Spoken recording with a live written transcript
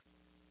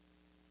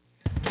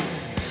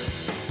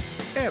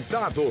É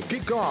dado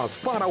kickoff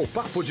para o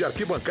papo de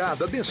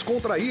arquibancada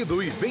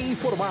descontraído e bem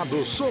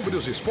informado sobre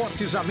os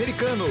esportes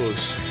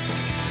americanos.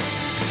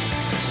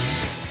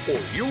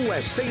 O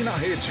USA na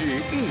Rede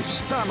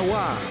está no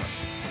ar.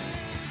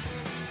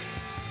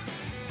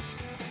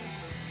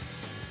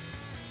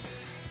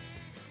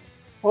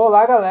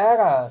 Olá,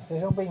 galera!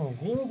 Sejam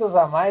bem-vindos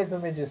a mais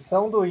uma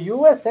edição do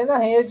USA na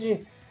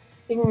Rede,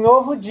 em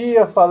novo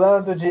dia,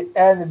 falando de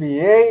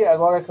NBA.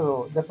 Agora que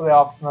o The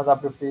Playoffs na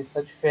WP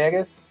está de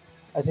férias,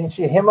 a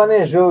gente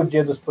remanejou o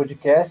dia dos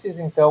podcasts,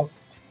 então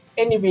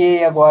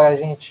NBA agora a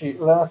gente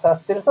lança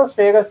às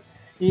terças-feiras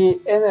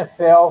e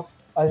NFL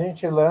a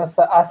gente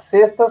lança às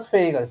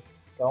sextas-feiras.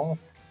 Então,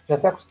 já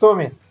se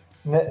acostume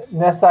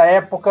nessa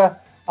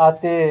época a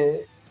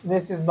ter,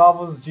 nesses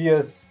novos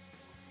dias,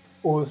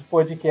 os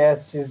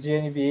podcasts de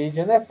NBA e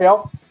de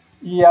NFL,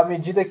 e à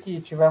medida que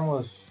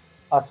tivermos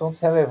assuntos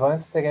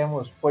relevantes,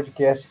 teremos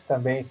podcasts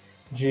também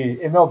de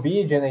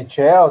MLB, de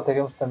NHL,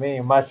 teremos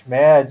também o March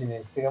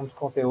Madness, teremos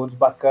conteúdos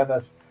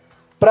bacanas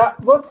para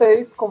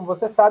vocês. Como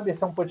você sabe,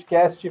 esse é um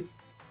podcast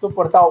do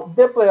portal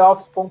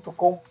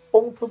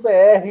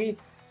theplayoffs.com.br.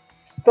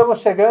 Estamos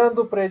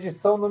chegando para a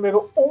edição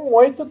número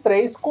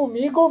 183,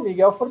 comigo,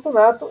 Miguel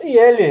Fortunato, e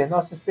ele,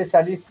 nosso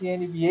especialista em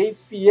NBA,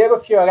 Piero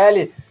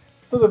Fiorelli.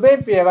 Tudo bem,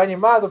 Piero?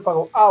 Animado para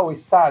o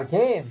All-Star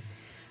Game?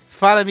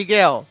 Fala,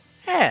 Miguel.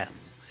 É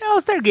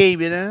All-Star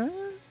Game, né?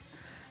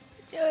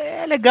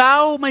 É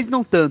legal, mas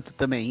não tanto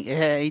também.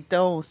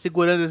 Então,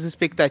 segurando as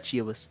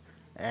expectativas.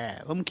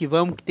 Vamos que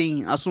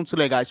tem assuntos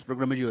legais no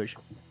programa de hoje.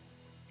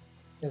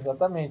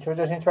 Exatamente.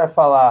 Hoje a gente vai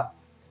falar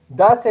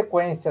da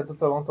sequência do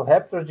Toronto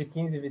Raptors de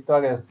 15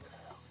 vitórias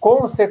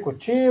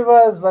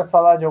consecutivas, vai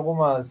falar de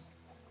algumas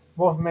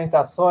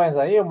movimentações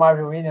aí, o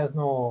Marvin Williams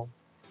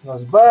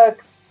nos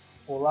Bucks,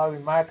 o Lauri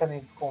Markkanen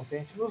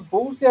descontente nos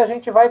Bulls, e a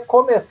gente vai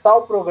começar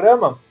o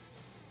programa.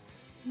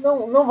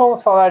 Não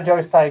vamos falar de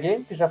All-Star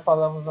Game, que já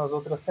falamos nas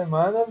outras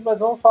semanas, mas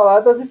vamos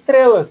falar das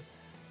estrelas.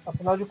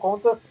 Afinal de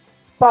contas,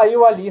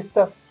 saiu a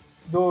lista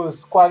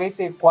dos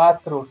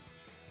 44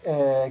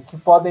 que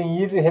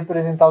podem ir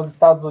representar os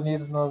Estados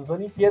Unidos nas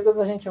Olimpíadas.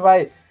 A gente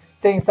vai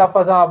tentar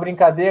fazer uma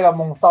brincadeira,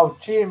 montar o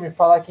time,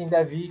 falar quem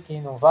deve ir,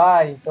 quem não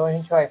vai. Então a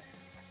gente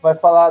vai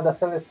falar da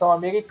seleção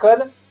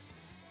americana.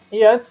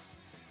 E antes,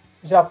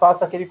 já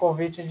faço aquele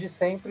convite de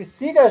sempre.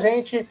 Siga a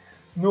gente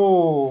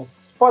no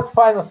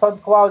Spotify, no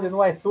SoundCloud,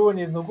 no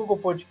iTunes, no Google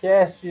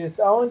Podcasts,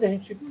 aonde a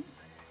gente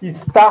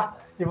está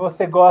e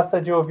você gosta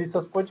de ouvir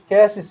seus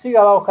podcasts.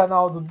 Siga lá o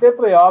canal do The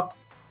Playoffs,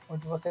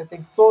 onde você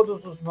tem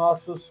todos os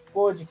nossos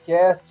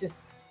podcasts.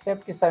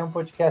 Sempre que sair um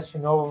podcast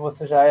novo,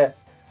 você já é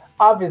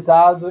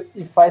avisado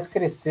e faz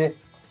crescer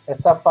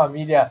essa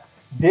família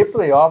The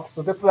Playoffs.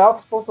 O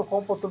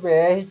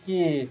theplayoffs.com.br,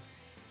 que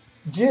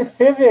de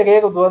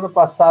fevereiro do ano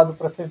passado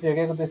para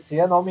fevereiro desse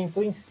ano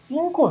aumentou em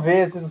 5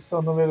 vezes o seu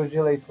número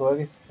de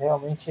leitores.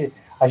 Realmente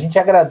a gente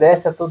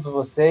agradece a todos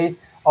vocês.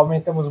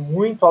 Aumentamos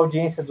muito a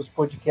audiência dos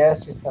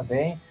podcasts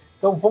também.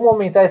 Então vamos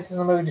aumentar esse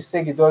número de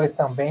seguidores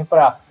também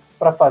para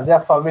fazer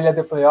a família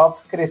The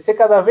Playoffs crescer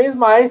cada vez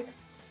mais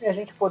e a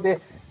gente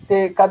poder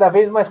ter cada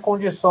vez mais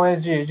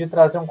condições de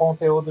trazer um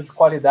conteúdo de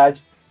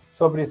qualidade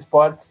sobre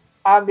esportes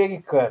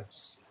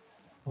americanos.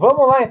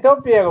 Vamos lá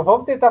então, Piero,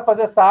 vamos tentar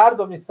fazer essa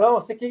árdua missão.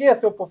 Você queria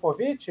ser o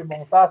Popovich,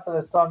 montar a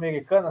seleção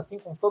americana assim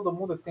com todo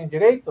mundo que tem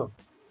direito?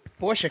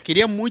 Poxa,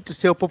 queria muito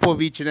ser o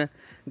Popovich, né?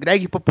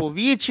 Greg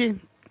Popovich.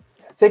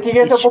 Você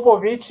queria ser o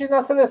Popovich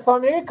na seleção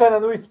americana.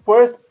 No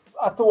Spurs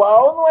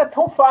atual não é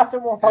tão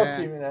fácil montar o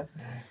time, né?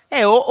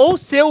 Ou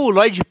ser o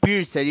Lloyd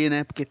Pierce ali,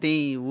 né? Porque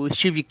tem o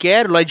Steve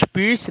Kerr, o Lloyd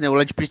Pierce, né? O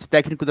Lloyd Pierce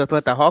técnico do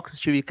Atlanta Hawks, o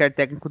Steve Kerr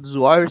técnico dos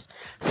Warriors.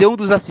 Ser um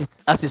dos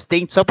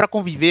assistentes só pra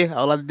conviver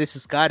ao lado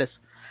desses caras.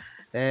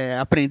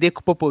 Aprender com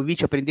o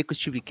Popovich, aprender com o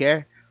Steve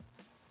Kerr,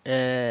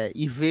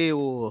 e ver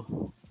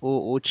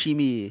o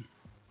time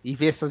e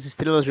ver essas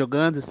estrelas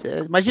jogando.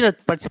 Imagina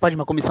participar de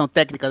uma comissão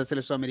técnica da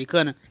seleção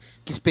americana,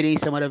 que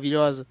experiência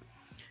maravilhosa.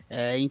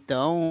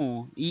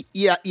 Então,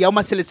 é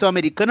uma seleção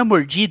americana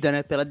mordida,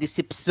 né, pela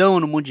decepção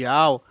no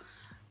Mundial.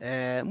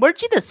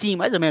 Mordida sim,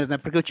 mais ou menos, né,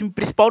 porque o time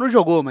principal não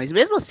jogou, mas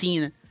mesmo assim,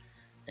 né,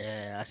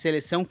 a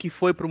seleção que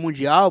foi pro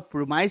Mundial,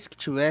 por mais que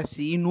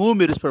tivesse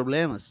inúmeros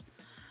problemas,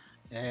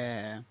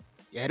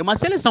 era uma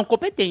seleção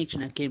competente,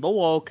 né? Kemba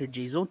Walker,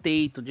 Jason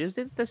Tatum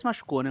até se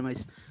machucou, né?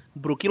 Mas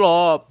Brook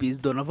Lopes,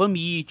 Donovan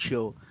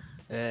Mitchell,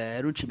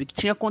 era um time que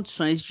tinha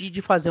condições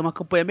de fazer uma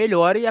campanha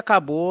melhor e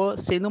acabou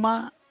sendo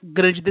uma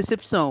grande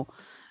decepção.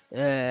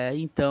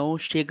 Então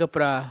chega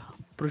para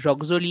os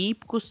Jogos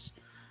Olímpicos,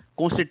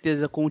 com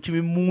certeza com um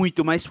time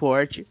muito mais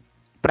forte,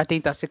 para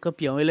tentar ser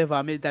campeão e levar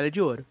a medalha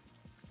de ouro.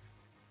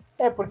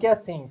 Porque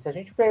assim, se a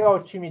gente pegar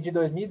o time de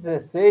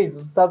 2016,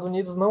 os Estados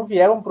Unidos não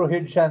vieram para o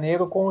Rio de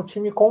Janeiro com o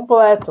time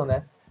completo,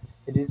 né?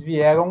 Eles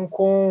vieram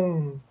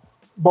com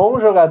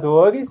bons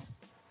jogadores,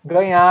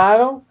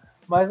 ganharam,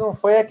 mas não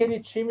foi aquele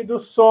time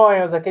dos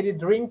sonhos, aquele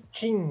Dream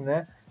Team,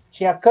 né?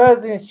 Tinha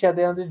Cousins, tinha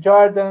DeAndre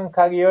Jordan,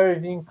 Kyrie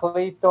Irving,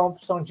 Klay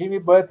Thompson, Jimmy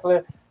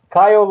Butler,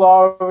 Kyle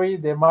Lowry,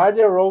 DeMar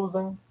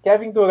DeRozan,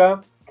 Kevin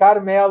Durant,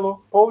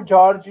 Carmelo, Paul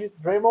George,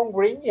 Draymond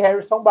Green e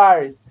Harrison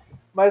Barnes.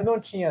 Mas não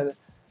tinha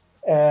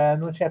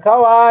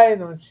Kawhi,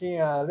 não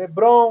tinha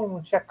LeBron,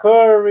 não tinha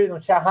Curry, não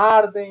tinha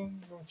Harden,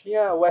 não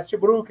tinha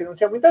Westbrook, não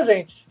tinha muita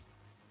gente.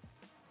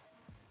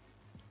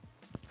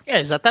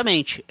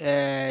 Exatamente.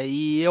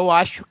 E eu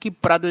acho que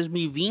para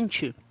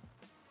 2020,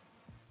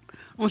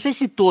 não sei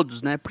se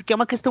todos, né? Porque é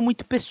uma questão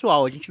muito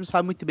pessoal. A gente não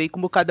sabe muito bem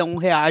como cada um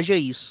reage a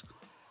isso.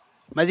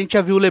 Mas a gente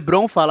já viu o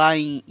LeBron falar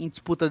em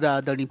disputa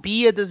da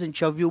Olimpíadas, a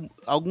gente já viu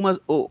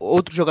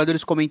outros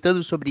jogadores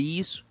comentando sobre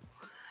isso.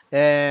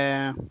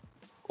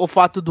 O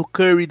fato do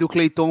Curry e do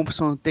Klay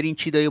Thompson terem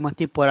tido aí uma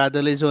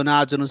temporada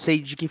lesionados, eu não sei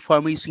de que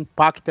forma isso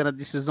impacta na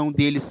decisão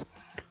deles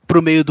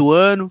pro meio do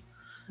ano.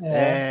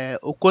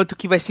 O quanto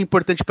que vai ser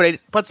importante para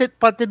eles.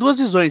 Pode ter duas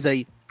visões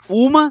aí.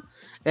 Uma,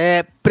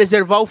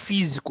 preservar o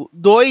físico.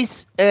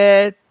 2,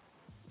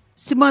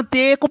 se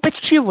manter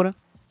competitivo, né?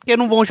 Porque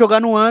não vão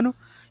jogar no ano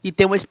e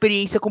ter uma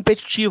experiência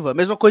competitiva.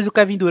 Mesma coisa do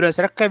Kevin Durant.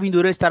 Será que o Kevin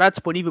Durant estará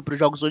disponível para os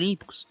Jogos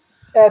Olímpicos?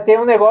 Tem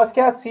um negócio que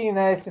é assim,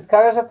 né? Esses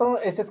caras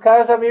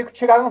já meio que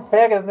tiraram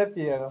férias, né,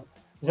 Piero?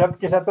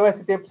 Porque já estão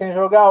esse tempo sem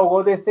jogar, o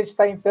Golden State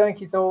está em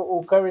tanque, então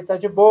o Curry está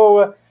de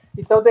boa.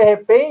 Então, de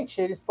repente,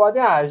 eles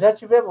podem, já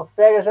tivemos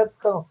férias, já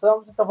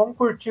descansamos, então vamos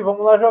curtir,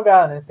 vamos lá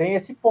jogar, né? Tem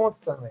esse ponto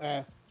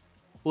também.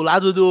 O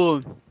lado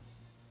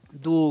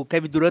do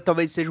Kevin Durant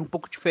talvez seja um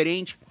pouco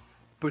diferente,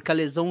 porque a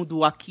lesão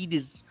do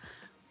Aquiles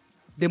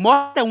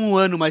demora 1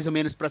 ano mais ou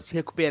menos para se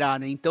recuperar,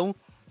 né? Então,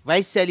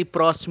 vai ser ali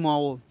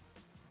próximo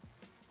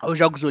aos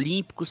Jogos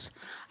Olímpicos.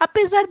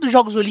 Apesar dos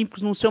Jogos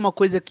Olímpicos não ser uma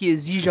coisa que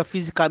exija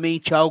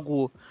fisicamente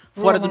algo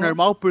fora do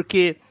normal,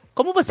 porque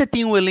como você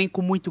tem um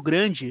elenco muito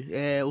grande,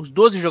 os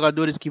 12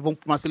 jogadores que vão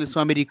para uma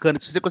seleção americana,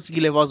 se você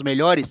conseguir levar os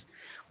melhores,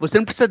 você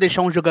não precisa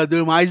deixar um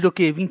jogador mais do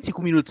que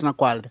 25 minutos na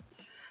quadra.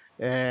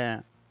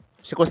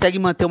 Você consegue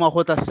manter uma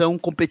rotação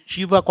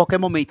competitiva a qualquer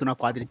momento na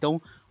quadra.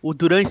 Então, o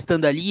Durant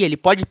estando ali, ele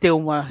pode ter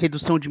uma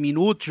redução de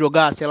minutos,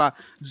 jogar,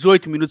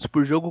 18 minutos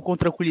por jogo com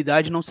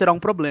tranquilidade, não será um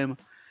problema.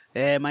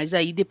 Mas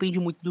aí depende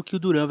muito do que o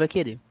Durant vai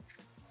querer.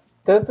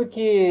 Tanto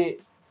que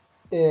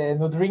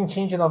no Dream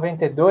Team de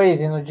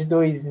 92 e no de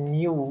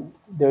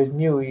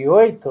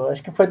 2008,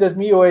 acho que foi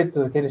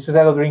 2008 que eles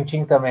fizeram o Dream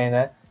Team também,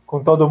 né?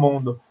 Com todo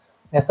mundo.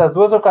 Nessas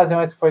duas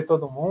ocasiões que foi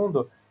todo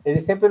mundo,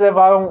 eles sempre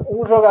levaram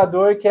um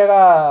jogador que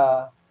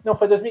era... Não,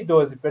 foi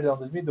 2012, perdão,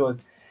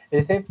 2012.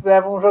 Eles sempre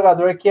levam um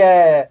jogador que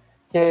é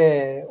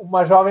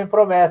uma jovem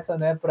promessa,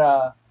 né?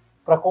 Para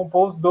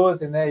compor os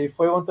 12, né? E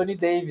foi o Anthony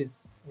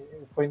Davis,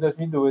 foi em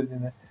 2012,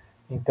 né?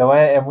 Então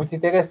é muito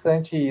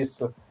interessante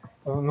isso.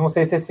 Eu não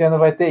sei se esse ano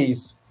vai ter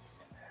isso.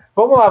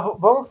 Vamos lá,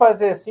 vamos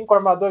fazer 5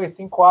 armadores,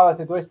 5 alas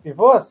e 2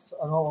 pivôs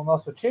no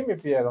nosso time,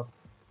 Piero?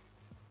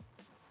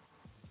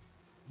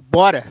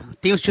 Bora!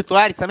 Tem os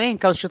titulares também?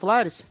 Quer os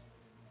titulares?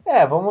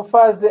 Vamos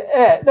fazer...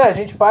 a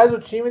gente faz o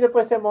time e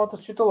depois você monta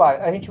os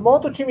titulares. A gente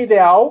monta o time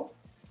ideal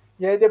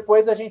e aí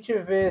depois a gente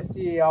vê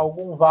se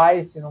algum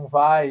vai, se não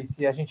vai,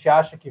 se a gente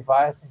acha que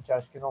vai, se a gente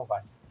acha que não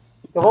vai.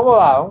 Então vamos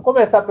lá, vamos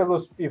começar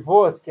pelos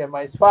pivôs, que é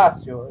mais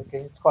fácil, que a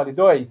gente escolhe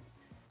 2.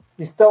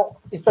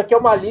 Isso aqui é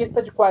uma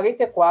lista de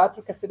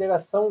 44 que a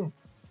Federação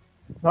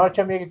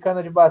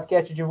Norte-Americana de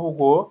Basquete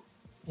divulgou.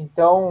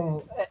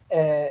 Então,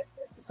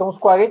 são os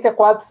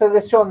 44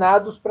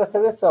 selecionados para a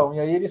seleção. E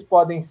aí eles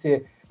podem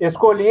ser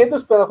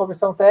escolhidos pela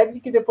comissão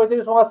técnica e depois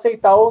eles vão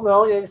aceitar ou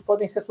não, e aí eles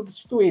podem ser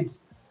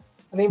substituídos.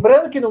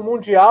 Lembrando que no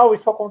Mundial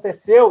isso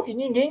aconteceu e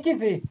ninguém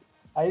quis ir.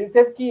 Aí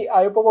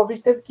o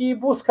Popovich teve que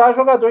buscar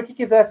jogador que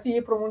quisesse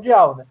ir para o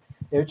Mundial, né?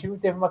 E aí o time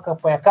teve uma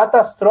campanha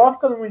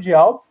catastrófica no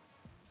Mundial.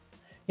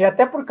 E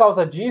até por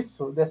causa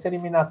disso, dessa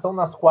eliminação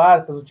nas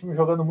quartas, o time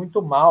jogando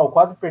muito mal,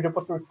 quase perdeu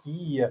para a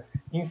Turquia,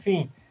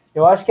 enfim,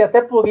 eu acho que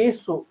até por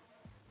isso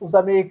os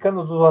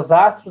americanos, os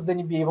astros da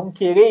NBA vão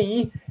querer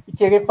ir e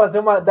querer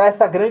dar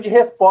essa grande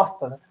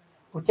resposta, né?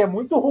 Porque é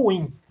muito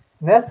ruim.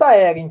 Nessa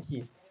era em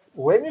que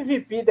o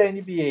MVP da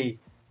NBA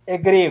é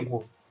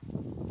grego,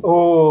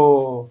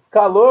 o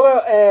calor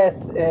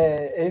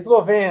é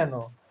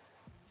esloveno,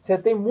 você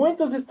tem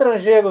muitos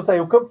estrangeiros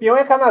aí, o campeão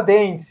é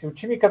canadense, o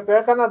time campeão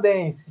é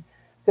canadense,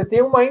 você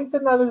tem uma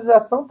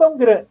internacionalização tão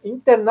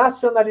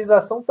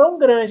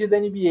grande da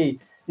NBA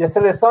e a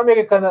seleção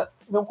americana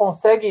não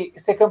consegue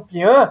ser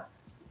campeã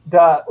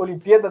da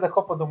Olimpíada, da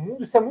Copa do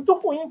Mundo, isso é muito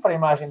ruim para a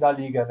imagem da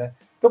liga, né?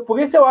 Então, por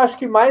isso eu acho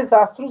que mais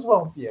astros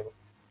vão, Piero.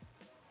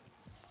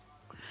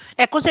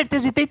 Com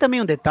certeza, e tem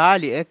também um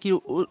detalhe, é que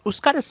os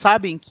caras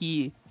sabem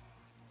que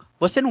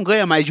você não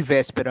ganha mais de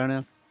véspera,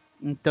 né?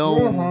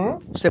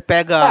 Então, você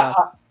pega...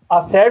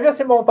 A Sérvia,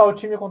 se montar o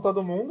time com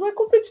todo mundo, é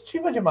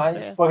competitiva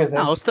demais, por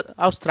exemplo.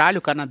 A Austrália,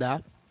 o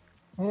Canadá.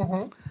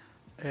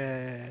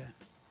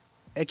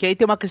 É que aí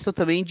tem uma questão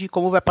também de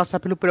como vai passar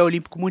pelo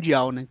pré-olímpico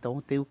mundial, né? Então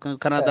o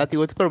Canadá tem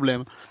outro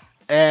problema.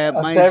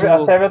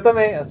 A Sérvia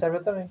também.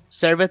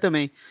 Sérvia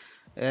também.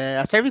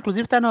 A Sérvia,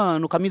 inclusive, tá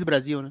no caminho do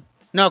Brasil, né?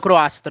 Não, a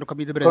Croácia tá no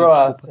caminho do Brasil,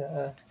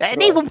 Croácia.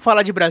 Nem vamos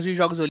falar de Brasil e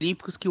Jogos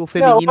Olímpicos, que o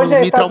feminino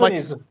me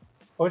traumatizou.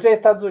 Hoje é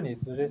Estados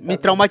Unidos. Me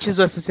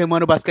traumatizou essa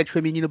semana o basquete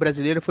feminino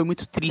brasileiro. Foi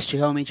muito triste,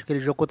 realmente, aquele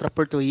jogo contra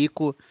Porto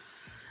Rico.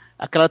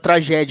 aquela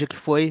tragédia que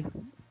foi.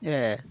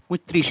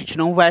 Muito triste. A gente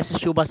não vai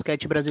assistir o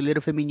basquete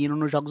brasileiro feminino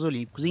nos Jogos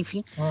Olímpicos.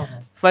 Enfim,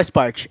 faz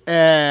parte.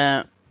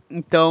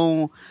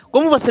 Então,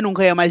 como você não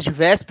ganha mais de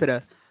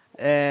véspera,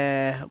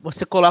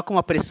 você coloca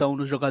uma pressão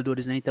nos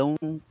jogadores, né? Então,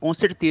 com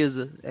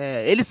certeza,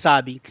 eles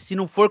sabem que se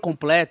não for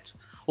completo,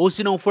 ou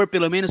se não for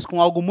pelo menos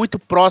com algo muito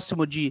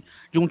próximo de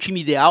um time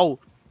ideal,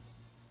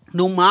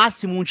 no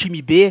máximo um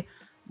time B,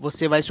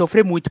 você vai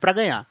sofrer muito para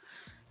ganhar.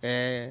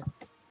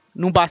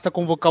 Não basta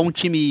convocar um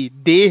time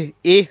D,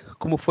 E,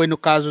 como foi no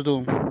caso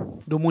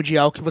do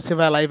Mundial, que você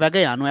vai lá e vai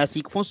ganhar. Não é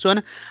assim que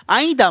funciona.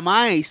 Ainda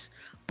mais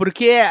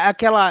porque é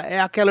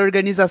aquela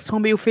organização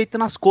meio feita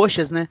nas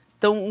coxas, né?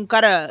 Então um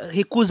cara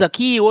recusa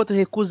aqui, outro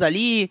recusa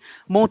ali,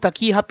 monta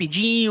aqui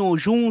rapidinho,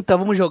 junta,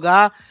 vamos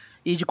jogar.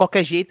 E de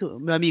qualquer jeito,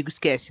 meu amigo,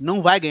 esquece,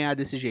 não vai ganhar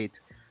desse jeito.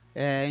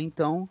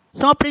 Então,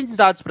 são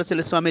aprendizados para a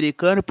seleção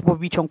americana. O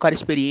Popovich é um cara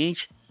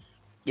experiente.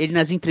 Ele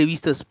nas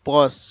entrevistas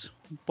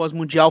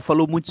pós-mundial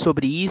falou muito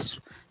sobre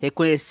isso,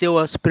 reconheceu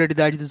a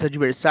superioridade dos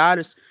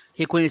adversários,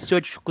 reconheceu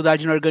a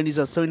dificuldade na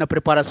organização e na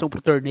preparação para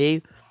o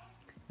torneio.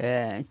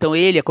 Então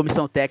ele, a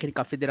comissão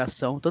técnica, a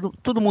federação,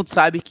 todo mundo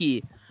sabe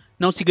que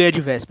não se ganha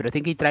de véspera,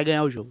 tem que entrar e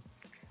ganhar o jogo.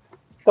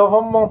 Então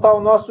vamos montar o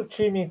nosso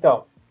time,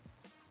 então.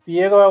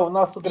 Piero é o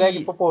nosso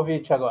Greg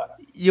Popovich agora.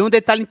 E um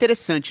detalhe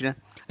interessante, né?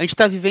 A gente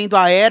está vivendo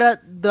a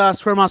era das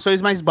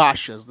formações mais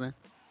baixas, né?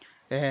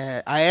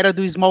 A era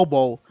do small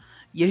ball.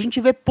 E a gente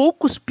vê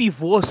poucos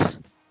pivôs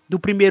do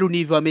primeiro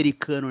nível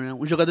americano, né?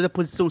 Um jogador da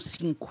posição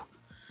 5.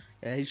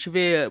 A gente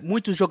vê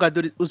muitos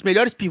jogadores, os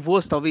melhores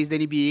pivôs, talvez, da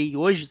NBA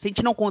hoje, se a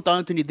gente não contar o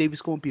Anthony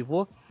Davis como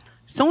pivô,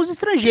 são os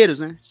estrangeiros,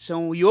 né?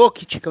 São o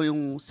Jokic, que é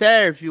um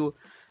sérvio,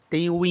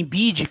 tem o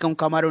Embiid, que é um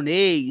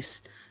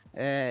camaronês.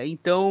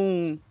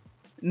 Então,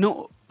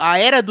 a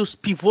era dos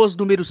pivôs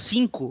número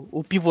 5,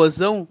 o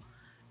pivôzão,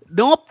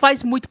 não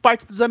faz muito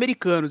parte dos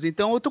americanos.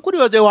 Então, eu tô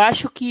curioso. Eu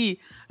acho que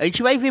a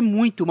gente vai ver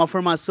muito uma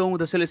formação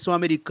da seleção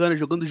americana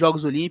jogando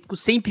Jogos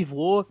Olímpicos, sem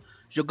pivô,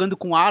 jogando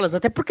com alas,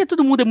 até porque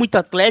todo mundo é muito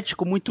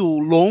atlético, muito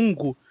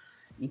longo.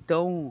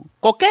 Então,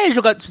 qualquer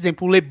jogador, por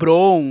exemplo, o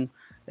LeBron,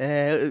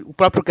 o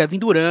próprio Kevin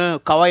Durant, o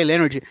Kawhi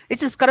Leonard,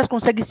 esses caras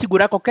conseguem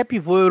segurar qualquer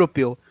pivô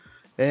europeu.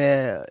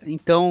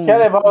 Então... Quer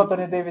levar o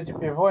Anthony Davis de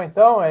pivô,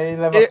 então? Aí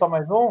leva só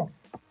mais um?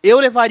 Eu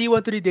levaria o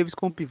Anthony Davis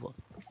como pivô.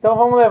 Então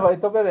vamos levar,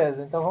 então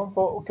beleza. Então vamos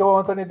pôr, o que o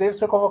Anthony Davis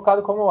foi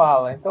convocado como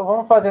ala. Então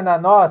vamos fazer na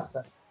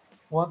nossa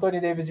o Anthony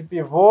Davis de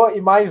pivô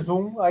e mais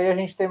um, aí a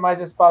gente tem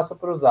mais espaço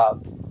para os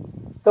alas.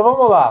 Então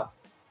vamos lá.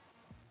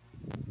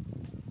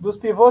 Dos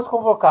pivôs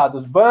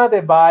convocados, Bam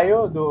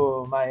Adebayo,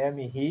 do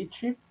Miami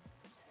Heat,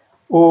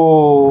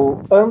 o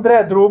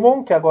André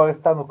Drummond, que agora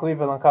está no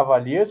Cleveland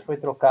Cavaliers, foi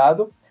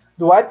trocado,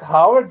 Dwight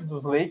Howard,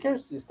 dos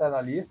Lakers, está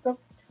na lista,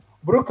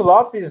 Brook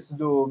Lopes,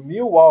 do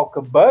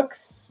Milwaukee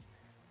Bucks,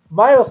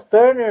 Miles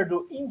Turner,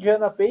 do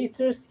Indiana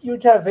Pacers, e o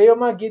JaVale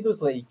McGee, dos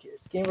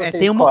Lakers. Quem você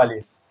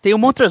escolhe? Tem o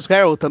Montrezl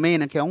Harrell também,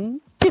 né, que é um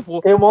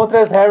pivô. Tem o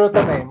Montrezl Harrell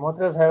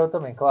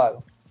também,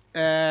 claro.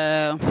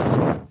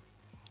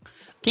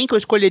 Quem que eu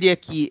escolheria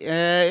aqui?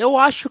 Eu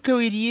acho que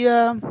eu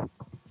iria...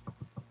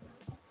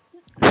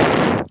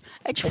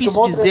 É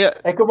difícil dizer...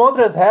 É que o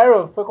Montrezl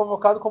Harrell foi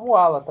convocado como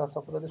ala, tá?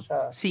 Só pra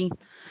deixar... Sim.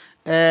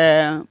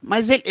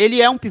 Mas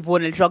ele é um pivô,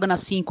 né? Ele joga na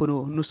 5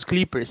 nos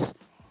Clippers.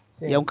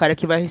 Sim. E é um cara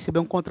que vai receber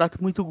um contrato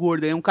muito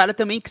gordo. É um cara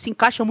também que se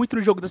encaixa muito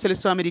no jogo da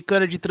seleção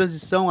americana de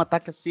transição,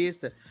 ataque a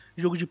cesta,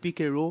 jogo de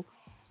pick and roll.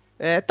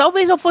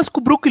 Talvez eu fosse com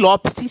o Brook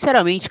Lopes,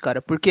 sinceramente,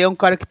 cara. Porque é um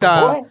cara que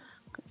tá...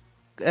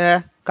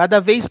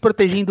 cada vez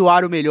protegendo o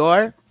aro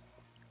melhor.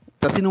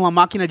 Tá sendo uma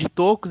máquina de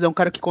tocos. É um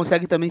cara que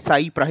consegue também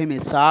sair pra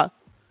arremessar.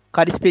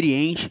 Cara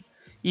experiente.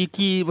 E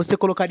que você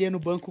colocaria no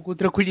banco com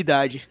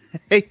tranquilidade.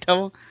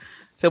 Então,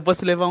 se eu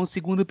fosse levar um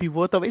segundo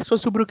pivô, talvez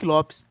fosse o Brook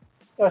Lopes.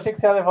 Eu achei que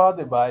você ia levar o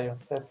Adebayo.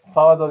 Você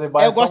fala do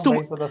Adebayo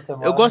toda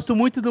semana. Eu gosto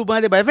muito do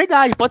Adebayo. É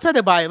verdade, pode ser o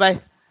Adebayo, vai.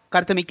 O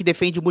cara também que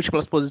defende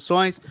múltiplas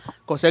posições,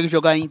 consegue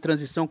jogar em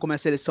transição como é a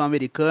seleção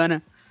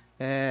americana.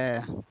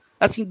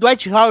 Assim,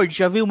 Dwight Howard,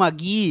 já veio o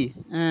McGee.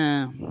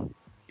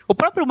 O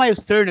próprio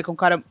Miles Turner, que é um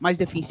cara mais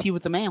defensivo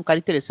também, é um cara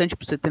interessante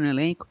pra você ter no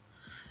elenco.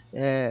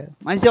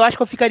 Mas eu acho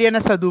que eu ficaria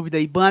nessa dúvida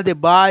aí, Bam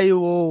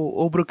Adebayo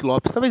ou Brook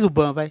Lopes. Talvez o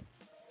Bam, vai.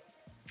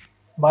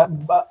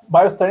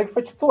 Miles Turner que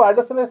foi titular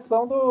da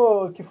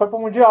seleção que foi pro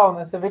Mundial,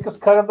 né? Você vê que os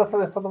caras da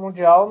seleção do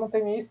Mundial não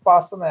tem nem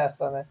espaço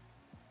nessa, né?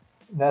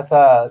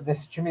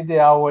 Nesse time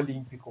ideal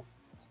olímpico.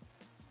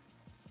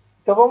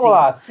 Então vamos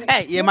lá.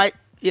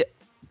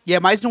 E é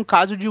mais um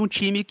caso de um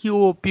time que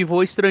o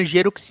pivô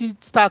estrangeiro que se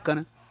destaca,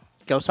 né?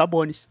 Que é o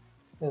Sabonis.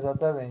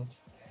 Exatamente.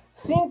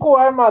 5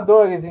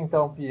 armadores,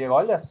 então, Pierre.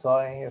 Olha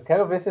só, hein? Eu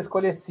quero ver você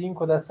escolher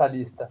 5 dessa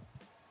lista.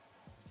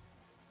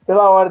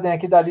 Pela ordem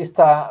aqui da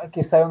lista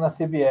que saiu na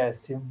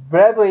CBS.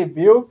 Bradley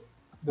Beal,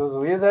 dos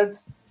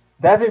Wizards.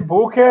 Devin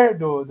Booker,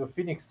 do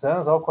Phoenix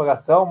Suns, ao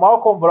coração.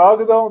 Malcolm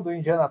Brogdon, do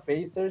Indiana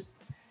Pacers.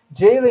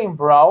 Jaylen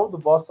Brown, do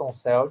Boston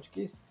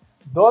Celtics.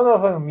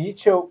 Donovan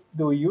Mitchell,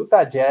 do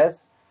Utah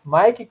Jazz.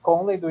 Mike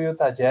Conley, do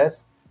Utah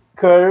Jazz.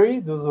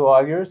 Curry, dos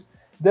Warriors.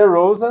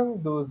 DeRozan,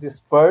 dos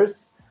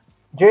Spurs.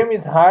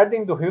 James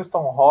Harden, do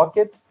Houston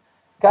Rockets,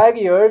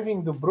 Kyrie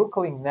Irving, do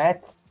Brooklyn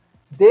Nets,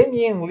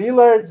 Damian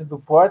Lillard, do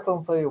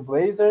Portland Trail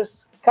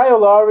Blazers, Kyle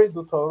Lowry,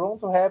 do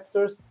Toronto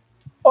Raptors,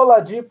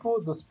 Oladipo,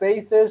 dos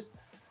Pacers,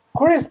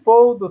 Chris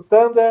Paul, do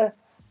Thunder,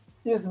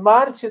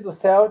 Smart, do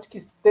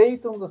Celtics,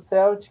 Tatum, do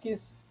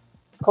Celtics,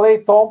 Klay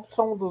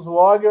Thompson, dos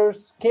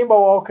Warriors, Kemba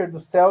Walker, do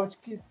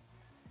Celtics,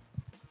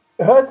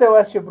 Russell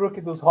Westbrook,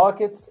 dos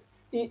Rockets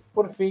e,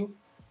 por fim,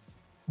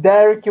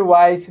 Derrick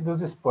White, dos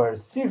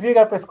Spurs. Se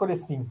vira para escolher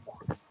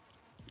 5.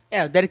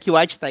 O Derrick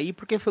White tá aí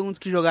porque foi um dos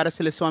que jogaram a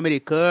seleção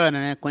americana,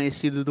 né?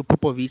 Conhecido do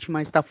Popovich,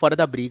 mas tá fora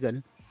da briga,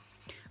 né?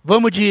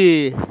 Vamos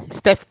de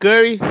Steph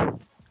Curry,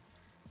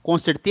 com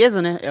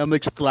certeza, né? É o meu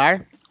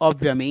titular,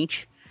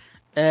 obviamente.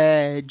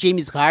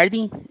 James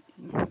Harden,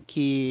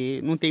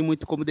 que não tem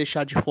muito como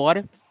deixar de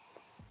fora.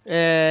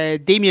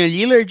 Damian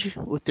Lillard,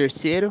 o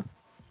terceiro.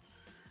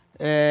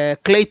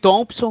 Klay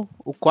Thompson,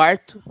 o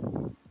quarto.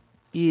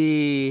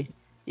 E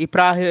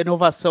para a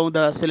renovação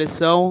da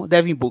seleção,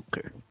 Devin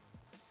Booker.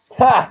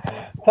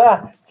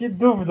 Que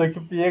dúvida que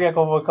o Pierre ia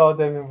convocar o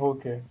Devin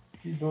Booker.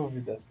 Que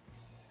dúvida.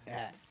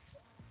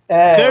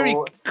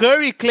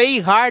 Curry, Klay,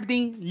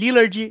 Harden,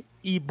 Lillard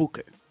e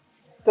Booker.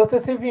 Então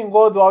você se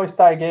vingou do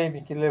All-Star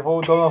Game, que levou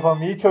o Donovan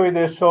Mitchell e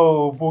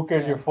deixou o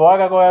Booker de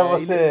fora. Agora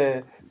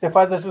você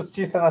faz a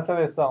justiça na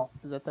seleção.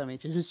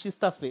 Exatamente, a justiça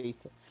está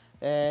feita.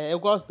 Eu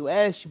gosto do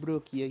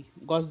Westbrook,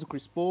 gosto do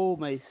Chris Paul,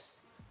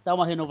 mas dá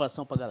uma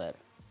renovação pra galera.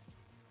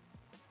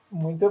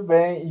 Muito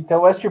bem. Então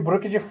o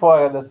Westbrook de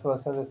fora da sua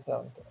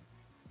seleção. Então.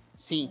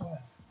 Sim.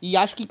 E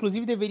acho que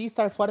inclusive deveria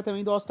estar fora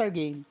também do All-Star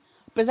Game.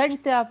 Apesar de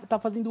tá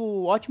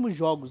fazendo ótimos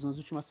jogos nas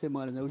últimas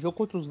semanas, né? O jogo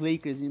contra os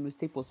Lakers no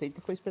Staples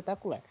Center foi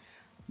espetacular.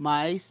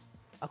 Mas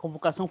a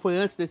convocação foi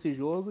antes desse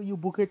jogo e o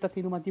Booker tá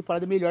tendo uma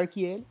temporada melhor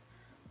que ele.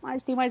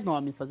 Mas tem mais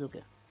nome, fazer o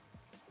quê?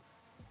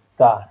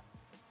 Tá.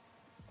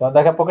 Então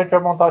daqui a pouco a gente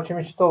vai montar o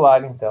time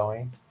titular, então,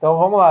 hein? Então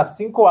vamos lá,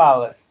 5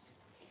 alas.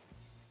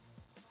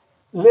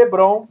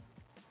 LeBron,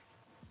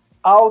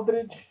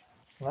 Aldridge,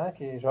 né,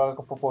 que joga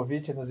com o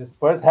Popovich nos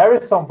Spurs,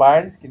 Harrison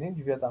Barnes, que nem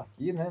devia estar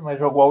aqui, né, mas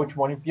jogou a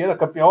última Olimpíada,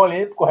 campeão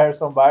olímpico,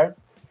 Harrison Barnes,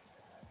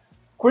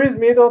 Chris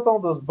Middleton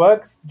dos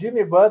Bucks,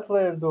 Jimmy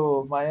Butler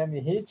do Miami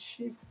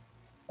Heat,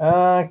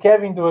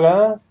 Kevin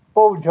Durant,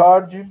 Paul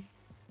George,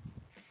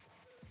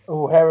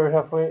 o Harry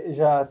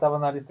já estava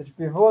na lista de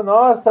pivô,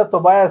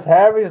 Tobias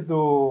Harris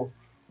do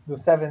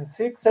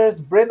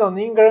 76ers, Brandon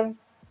Ingram,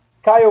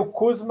 Kyle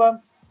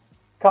Kuzma,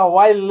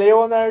 Kawhi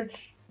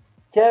Leonard,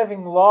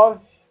 Kevin Love,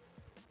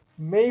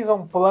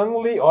 Mason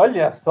Plumlee,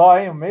 olha só,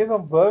 hein, o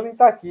Mason Plumlee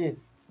tá aqui.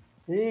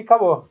 E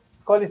acabou,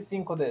 escolhe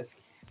 5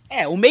 desses.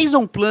 O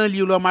Mason Plumlee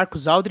e o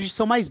LaMarcus Aldridge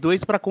são mais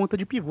 2 pra conta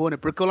de pivô, né?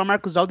 Porque o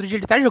LaMarcus Aldridge,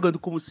 ele tá jogando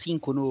como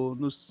 5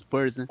 nos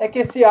Spurs, né? É que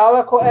esse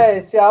ala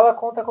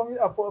conta como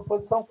a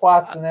posição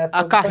 4, né?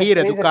 A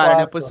carreira do cara,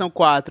 né? A posição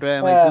 4,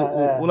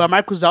 mas o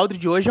LaMarcus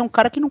Aldridge hoje é um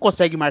cara que não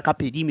consegue marcar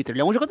perímetro,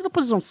 ele é um jogador da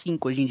posição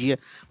 5 hoje em dia.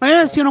 Mas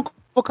assim, eu não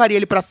colocaria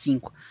ele pra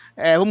 5.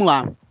 Vamos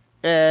lá.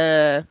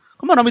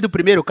 Como é o nome do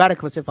primeiro cara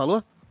que você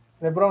falou?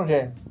 LeBron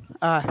James.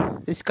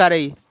 Esse cara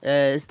aí.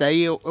 Esse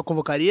daí eu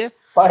convocaria.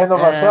 Para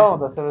renovação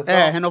da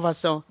seleção?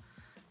 Renovação.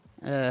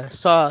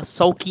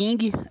 Só o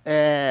King,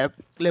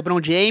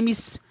 LeBron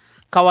James,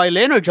 Kawhi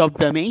Leonard,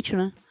 obviamente,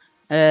 né?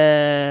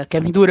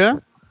 Kevin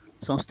Durant.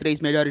 São os 3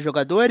 melhores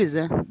jogadores,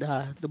 né,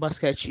 do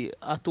basquete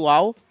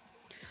atual.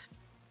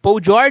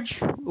 Paul George,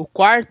 o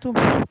quarto.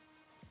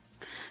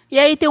 E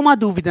aí tem uma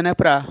dúvida, né,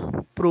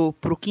 pro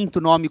 5º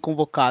nome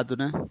convocado,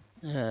 né?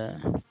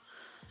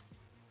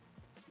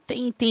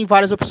 Tem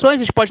várias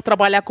opções, a gente pode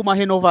trabalhar com uma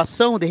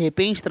renovação, de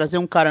repente, trazer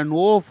um cara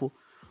novo,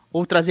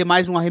 ou trazer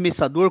mais um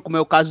arremessador, como é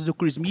o caso do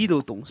Chris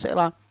Middleton, sei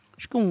lá.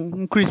 Acho que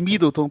um Chris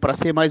Middleton para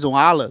ser mais um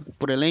ala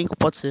por elenco,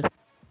 pode ser.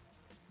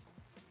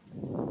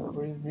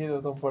 Chris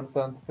Middleton,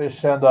 portanto,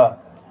 fechando a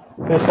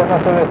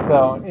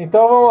seleção.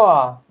 Então vamos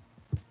lá.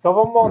 Então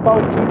vamos montar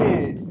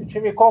o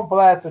time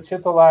completo, o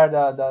titular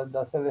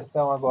da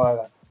seleção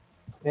agora.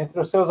 Entre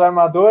os seus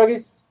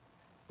armadores,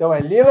 então é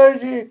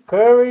Lillard,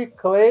 Curry,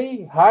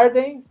 Klay,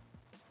 Harden.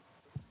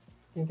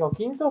 Quem que é o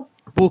 5º?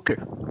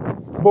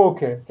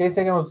 Booker. Quem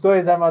seriam os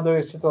 2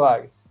 armadores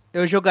titulares?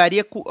 Eu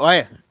jogaria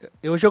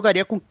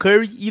com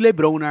Curry e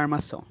LeBron na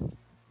armação.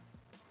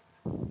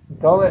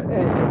 Então,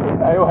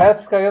 aí o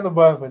resto ficaria no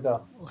banco,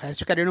 então. O resto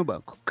ficaria no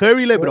banco.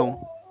 Curry e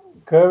LeBron.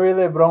 Curry e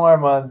LeBron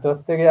armando. Então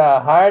você teria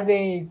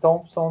Harden e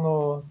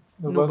Thompson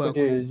no banco.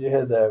 De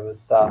reservas,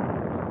 tá.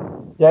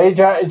 E aí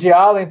de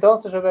ala, então,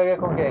 você jogaria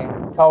com quem?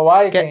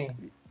 Kawhi e quem?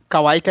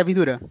 Kawhi e Kevin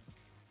Durant.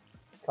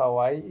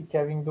 Kawhi e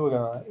Kevin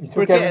Durant. E se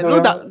porque Kevin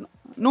Durant...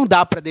 não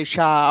dá pra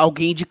deixar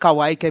alguém de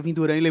Kawhi, Kevin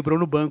Durant e LeBron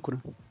no banco,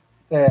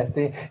 né?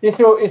 Tem. E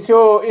se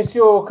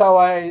o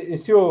Kawhi, e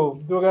se o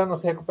Durant não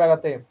se recupera a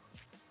tempo?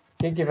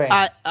 Quem que vem?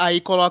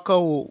 Aí coloca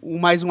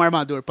mais um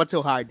armador, pode ser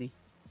o Harden.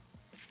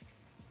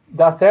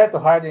 Dá certo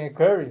Harden e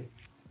Curry?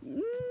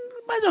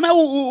 Mais ou menos,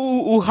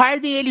 o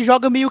Harden, ele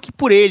joga meio que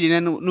por ele, né,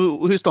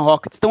 no Houston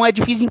Rockets. Então é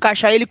difícil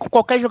encaixar ele com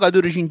qualquer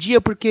jogador hoje em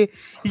dia, porque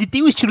ele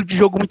tem um estilo de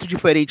jogo muito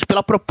diferente,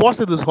 pela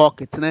proposta dos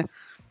Rockets, né?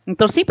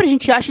 Então sempre a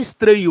gente acha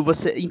estranho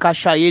você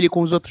encaixar ele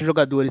com os outros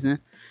jogadores, né?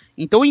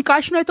 Então o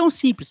encaixe não é tão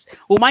simples.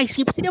 O mais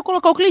simples seria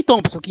colocar o Klay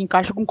Thompson, que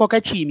encaixa com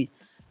qualquer time.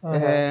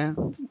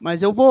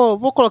 Mas eu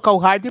vou colocar o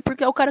Harden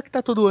porque é o cara que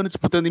tá todo ano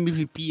disputando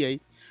MVP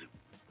aí.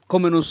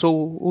 Como eu não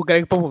sou o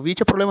Greg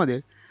Popovich, é problema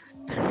dele.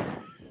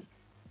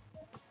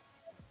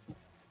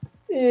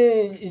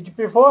 E de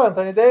pivô,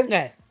 Anthony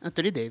Davis?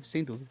 Anthony Davis,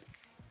 sem dúvida.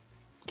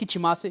 Que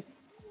timaço aí.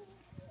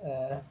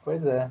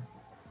 Pois é.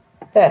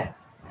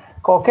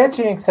 Qualquer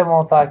time que você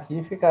montar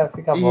aqui fica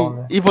bom,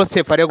 né? E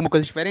você, faria alguma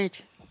coisa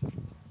diferente?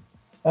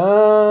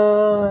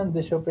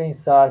 Deixa eu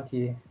pensar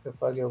aqui se eu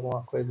faria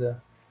alguma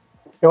coisa.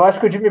 Eu acho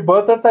que o Jimmy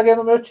Butler estaria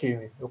no meu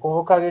time. Eu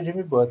convocaria o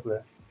Jimmy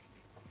Butler.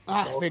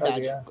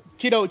 Verdade.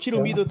 Tira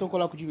o Middleton,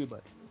 coloca o Jimmy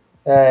Butler.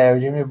 O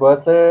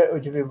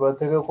Jimmy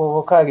Butler eu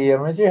convocaria.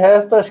 Mas de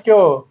resto, acho que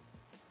eu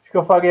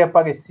faria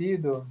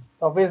parecido.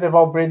 Talvez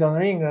levar o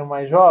Brandon Ingram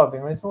mais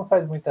jovem, mas isso não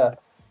faz muita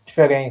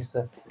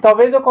diferença.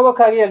 Talvez eu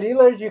colocaria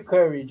Lillard e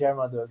Curry de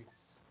armadores.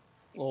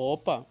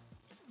 Opa!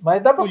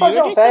 Mas dá pra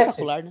fazer um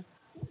teste. Né?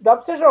 Dá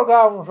pra você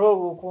jogar um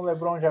jogo com o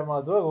LeBron de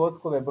armador, outro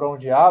com o LeBron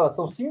de ala.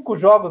 São 5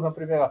 jogos na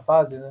primeira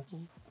fase, né?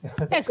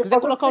 Se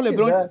quiser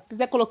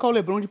colocar o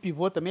LeBron de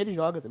pivô também, ele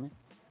joga também.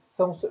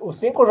 São os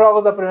 5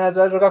 jogos da primeira, você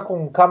vai jogar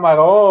com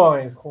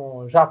Camarões,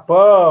 com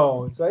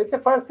Japão. Isso aí você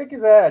faz o que você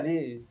quiser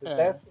ali. Você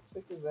testa o que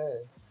você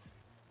quiser.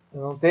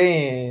 Não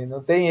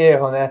tem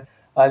erro, né?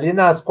 Ali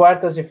nas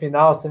quartas de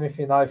final,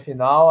 semifinal e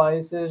final,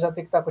 aí você já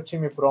tem que estar com o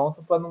time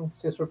pronto para não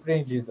ser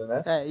surpreendido,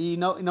 né? E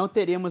não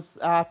teremos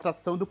a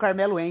atração do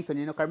Carmelo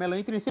Anthony, né? O Carmelo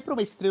Anthony é sempre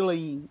uma estrela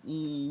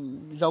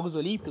em Jogos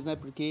Olímpicos, né?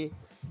 Porque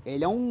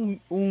ele é um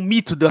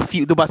mito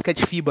do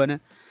basquete FIBA,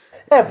 né?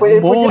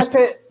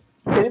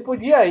 Ele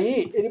podia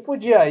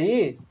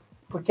ir,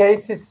 porque aí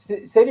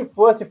se ele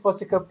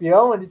fosse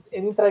campeão, ele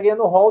entraria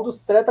no hall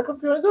dos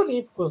tetracampeões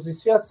olímpicos.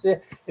 Ele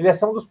ia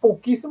ser um dos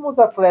pouquíssimos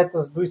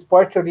atletas do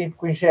esporte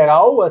olímpico em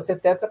geral a ser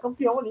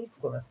tetracampeão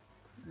olímpico, né?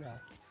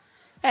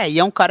 E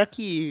é um cara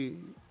que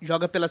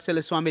joga pela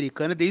seleção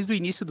americana desde o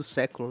início do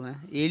século, né?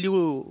 Ele e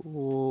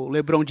o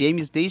LeBron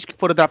James, desde que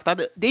foram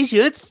draftados, desde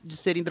antes de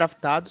serem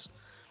draftados,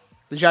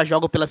 já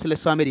jogam pela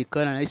seleção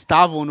americana, né?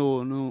 Estavam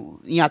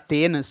em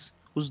Atenas,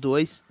 os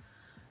dois.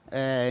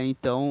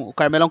 Então, o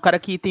Carmelo é um cara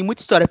que tem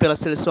muita história pela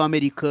seleção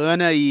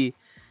americana e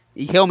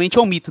realmente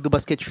é um mito do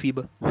basquete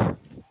FIBA.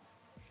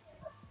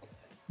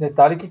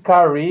 Detalhe que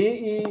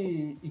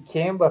Curry e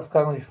Kemba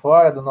ficaram de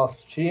fora do nosso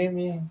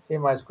time. Quem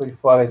mais ficou de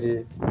fora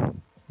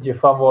de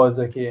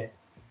famoso aqui?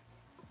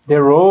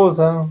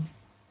 DeRozan.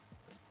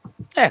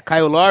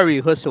 Kyle Lowry,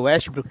 Russell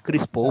Westbrook,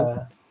 Chris Paul.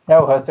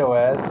 O Russell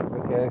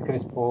Westbrook,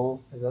 Chris Paul,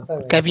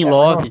 exatamente. Kevin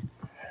Love,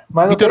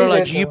 Vitor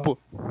Oladipo.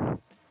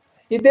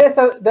 E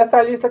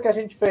dessa lista que a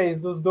gente fez,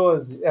 dos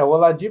 12, o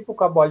Oladipo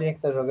com a bolinha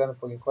que tá jogando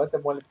por enquanto, é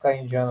bom ele ficar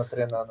em Indiana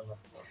treinando, mano.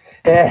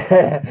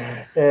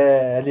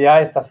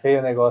 Aliás, tá feio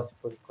o negócio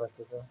por enquanto.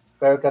 Né?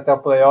 Espero que até o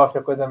playoff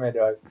a coisa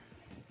melhore.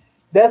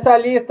 Dessa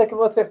lista que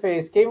você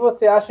fez, quem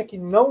você acha que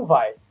não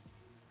vai?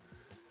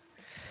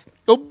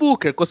 O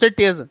Booker, com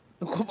certeza.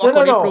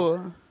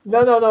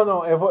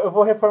 Não. Eu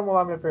vou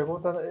reformular minha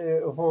pergunta.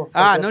 Eu vou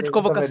não de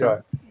convocação.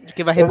 Melhor. De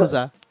que vai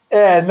recusar.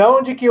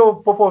 Não de que o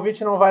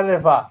Popovich não vai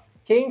levar.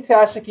 Quem você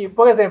acha que...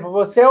 Por exemplo,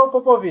 você é o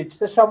Popovich,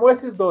 você chamou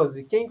esses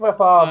 12. Quem que vai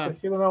falar,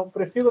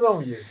 prefiro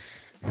não ir?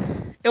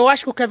 Eu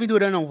acho que o Kevin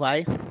Durant não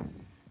vai.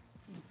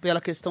 Pela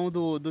questão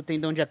do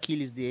tendão de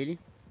Aquiles dele.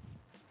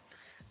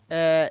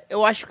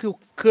 Eu acho que o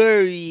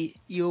Curry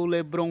e o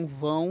LeBron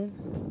vão.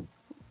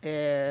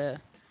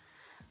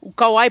 O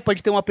Kawhi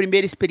pode ter uma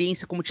primeira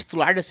experiência como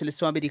titular da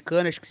seleção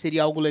americana. Acho que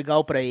seria algo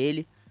legal para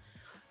ele.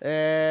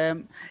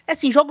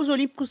 Assim, Jogos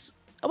Olímpicos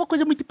é uma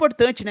coisa muito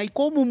importante, né? E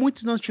como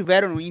muitos não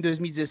estiveram em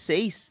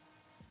 2016,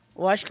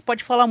 eu acho que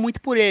pode falar muito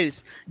por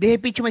eles. De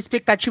repente, uma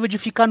expectativa de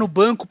ficar no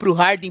banco pro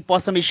Harden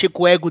possa mexer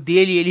com o ego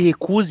dele e ele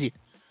recuse.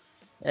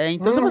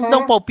 Então, se você dá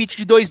um palpite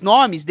de 2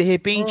 nomes, de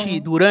repente,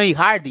 Durant e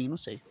Harden, não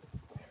sei.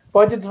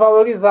 Pode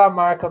desvalorizar a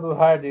marca do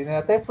Harden, né?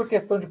 Até por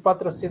questão de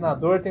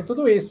patrocinador, tem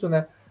tudo isso,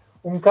 né?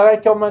 Um cara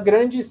que é uma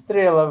grande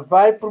estrela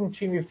vai para um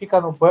time e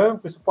fica no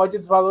banco, isso pode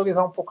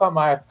desvalorizar um pouco a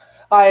marca.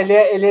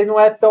 Ele não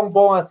é tão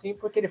bom assim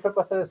porque ele foi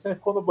para a seleção e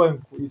ficou no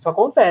banco. Isso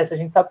acontece, a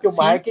gente sabe que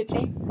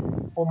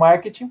o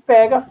marketing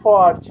pega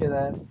forte,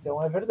 né?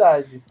 Então é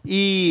verdade.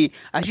 E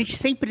a gente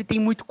sempre tem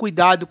muito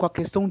cuidado com a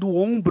questão do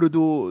ombro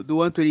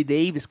do Anthony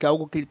Davis, que é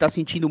algo que ele está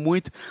sentindo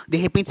muito. De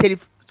repente, se ele,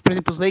 por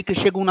exemplo, os Lakers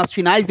chegam nas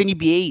finais da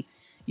NBA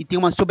e tem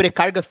uma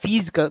sobrecarga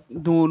física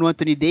no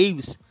Anthony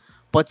Davis,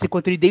 pode ser que o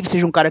Anthony Davis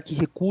seja um cara que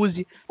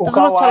recuse. O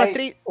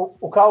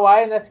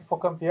Kawhi, né, se for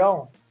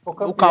campeão,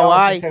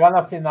 se chegar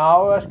na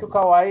final, eu acho que o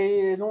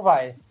Kawhi não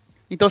vai.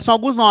 Então são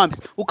alguns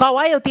nomes. O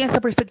Kawhi, eu tenho essa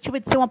perspectiva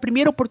de ser uma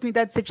primeira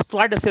oportunidade de ser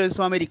titular da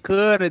seleção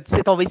americana, de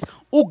ser talvez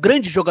o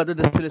grande jogador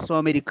da seleção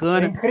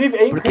americana.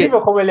 É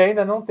incrível como ele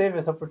ainda não teve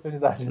essa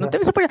oportunidade. Não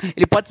teve essa oportunidade.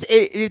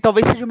 Ele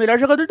talvez seja o melhor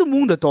jogador do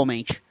mundo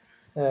atualmente.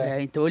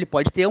 Então ele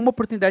pode ter uma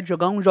oportunidade de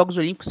jogar uns Jogos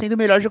Olímpicos sendo o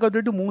melhor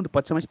jogador do mundo.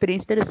 Pode ser uma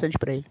experiência interessante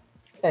para ele.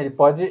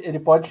 Ele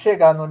pode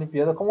chegar na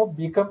Olimpíada como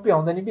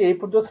bicampeão da NBA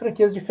por duas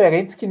franquias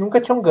diferentes que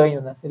nunca tinham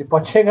ganho, né? Ele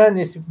pode chegar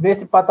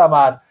nesse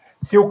patamar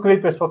se o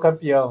Clippers for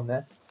campeão,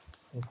 né?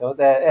 Então,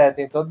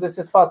 tem todos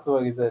esses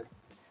fatores ali.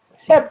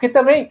 Porque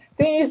também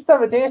tem isso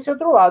também, tem esse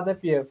outro lado, né,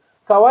 Pierre?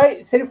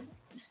 Kawhi,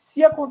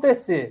 se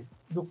acontecer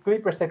do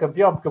Clippers ser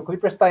campeão, porque o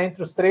Clippers está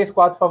entre os 3,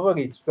 4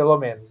 favoritos, pelo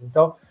menos.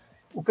 Então,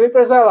 o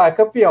Clippers vai lá, é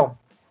campeão.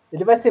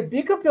 Ele vai ser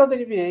bicampeão da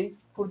NBA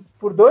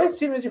por dois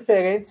times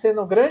diferentes,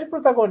 sendo o grande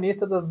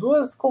protagonista das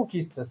duas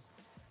conquistas.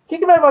 O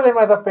que vai valer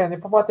mais a pena? Ir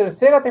para uma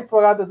terceira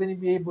temporada da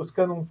NBA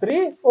buscando um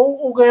tri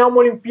ou ganhar uma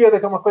Olimpíada,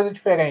 que é uma coisa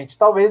diferente?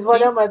 Talvez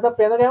valha mais a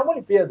pena ganhar uma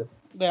Olimpíada.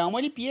 Ganhar uma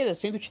Olimpíada,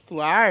 sendo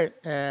titular,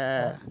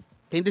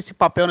 tendo esse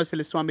papel na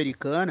seleção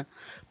americana,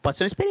 pode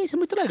ser uma experiência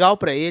muito legal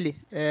para ele.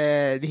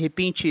 De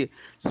repente,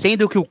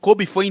 sendo que o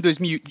Kobe foi em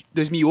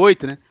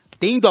 2008, né?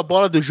 Tendo a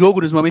bola do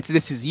jogo nos momentos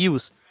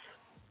decisivos,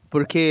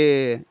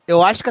 porque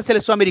eu acho que a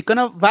seleção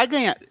americana vai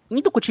ganhar.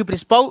 Indo com o time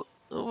principal,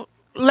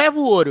 leva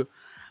o ouro.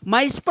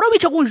 Mas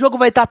provavelmente algum jogo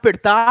vai estar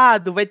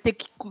apertado, vai ter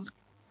que,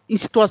 em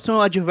situação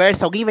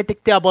adversa, alguém vai ter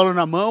que ter a bola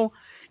na mão.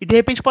 E de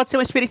repente pode ser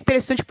uma experiência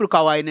interessante pro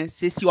Kawhi, né?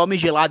 Ser esse homem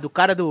gelado, o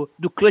cara do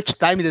clutch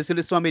time da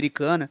seleção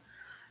americana.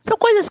 São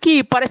coisas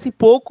que parecem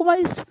pouco,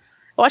 mas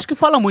eu acho que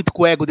fala muito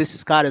com o ego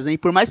desses caras, né? E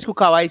por mais que o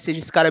Kawhi seja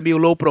esse cara meio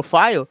low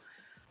profile,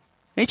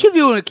 a gente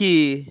viu, né,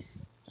 que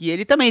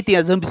ele também tem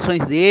as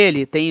ambições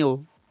dele, tem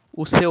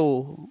o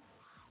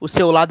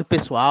seu lado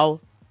pessoal.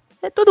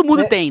 Todo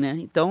mundo tem, né?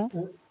 Então,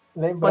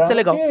 pode ser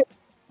legal.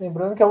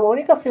 Lembrando que a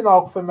única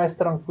final que foi mais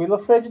tranquila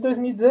foi a de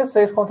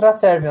 2016 contra a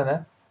Sérvia,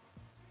 né?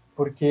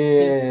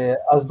 Porque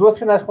as duas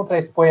finais contra a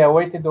Espanha,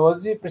 8 e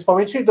 12,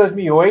 principalmente em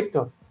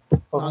 2008...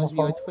 Não,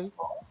 2008 foi...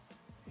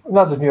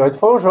 Não, 2008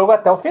 foi um jogo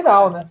até o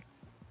final, né?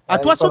 A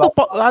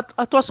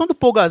atuação do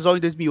Paul Gasol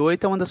em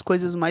 2008 é uma das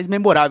coisas mais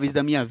memoráveis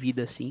da minha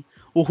vida, assim.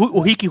 O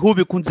Ricky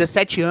Rubio com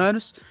 17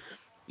 anos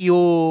e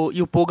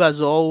o Paul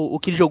Gasol, o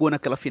que ele jogou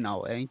naquela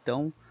final.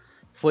 Então,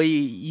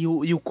 e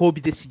o Kobe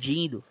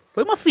decidindo.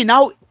 Foi uma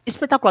final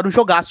espetacular, um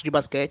jogaço de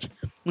basquete.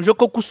 Um jogo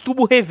que eu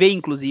costumo rever,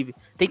 inclusive.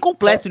 Tem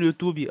completo no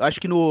YouTube. Acho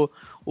que no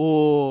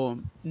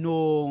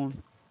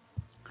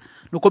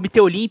Comitê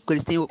Olímpico,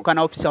 eles têm o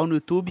canal oficial no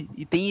YouTube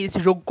e tem esse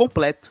jogo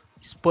completo.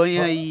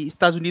 Espanha e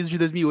Estados Unidos de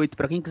 2008.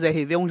 Pra quem quiser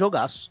rever, é um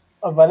jogaço.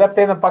 Vale a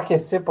pena pra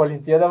aquecer pra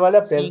Olimpíada, vale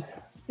a pena. Sim.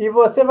 E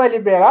você vai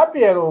liberar,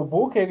 Piero, o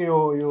Booker e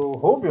o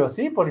Rubio,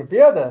 assim, pra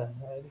Olimpíada?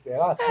 Vai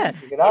liberar,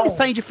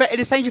 assim,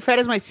 eles saem de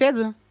férias mais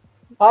cedo, né?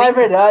 É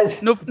verdade.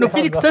 No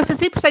Phoenix Suns você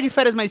sempre sai de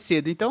férias mais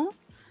cedo, então...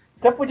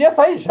 Você podia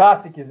sair já,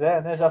 se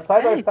quiser, né? Já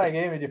sai do All-Star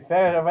Game de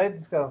férias, já vai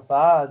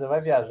descansar, já vai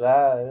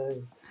viajar.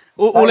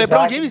 O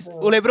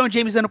LeBron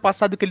James, ano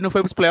passado, que ele não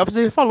foi pros playoffs,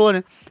 ele falou,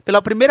 né?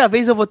 Pela primeira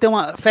vez eu vou ter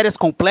uma férias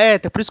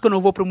completa, por isso que eu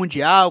não vou pro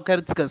Mundial,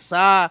 quero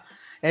descansar,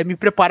 me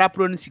preparar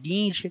pro ano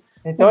seguinte.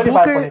 Então ele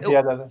vai pra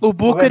Olimpíada, né? O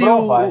Booker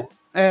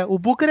o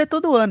Booker é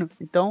todo ano,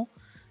 então...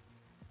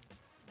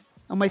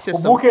 É uma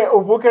exceção.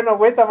 O Booker não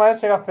aguenta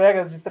mais chegar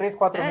férias de 3,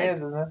 4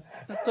 meses, né?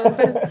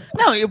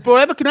 Não, e o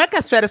problema é que não é que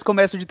as férias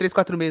começam de 3,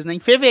 4 meses, né? Em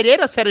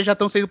fevereiro as férias já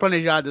estão sendo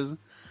planejadas. Né?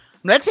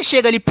 Não é que você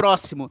chega ali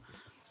próximo.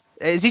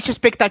 Existe a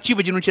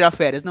expectativa de não tirar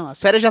férias. Não,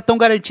 as férias já estão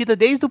garantidas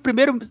desde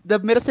da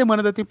primeira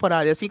semana da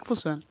temporada. É assim que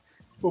funciona.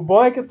 O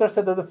bom é que o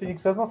torcedor do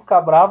Phoenix Suns não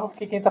fica bravo,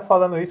 porque quem tá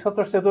falando isso é o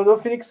torcedor do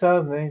Phoenix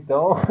Suns, né?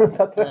 Então,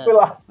 tá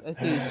tranquilaço. É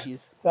triste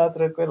isso. Tá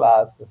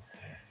tranquilaço.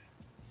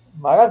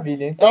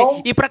 Maravilha,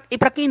 então... E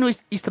pra quem não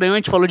estranhou, a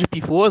gente falou de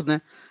pivôs,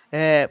 né?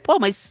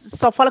 Mas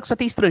só fala que só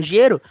tem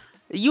estrangeiro.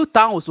 E o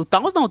Towns? O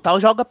Towns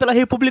joga pela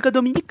República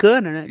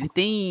Dominicana, né? Ele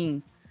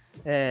tem...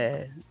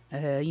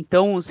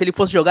 então, se ele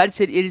fosse jogar,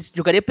 ele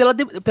jogaria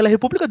pela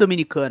República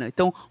Dominicana.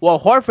 Então, o Al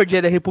Horford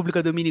é da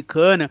República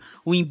Dominicana,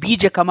 o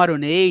Embiid é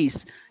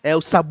camaronês,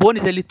 o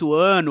Sabonis é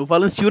lituano, o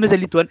Valanciunas é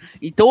lituano.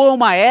 Então, é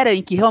uma era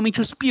em que realmente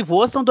os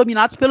pivôs são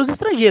dominados pelos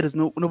estrangeiros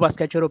no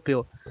basquete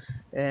europeu.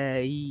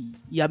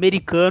 E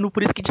americano,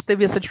 por isso que a gente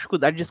teve essa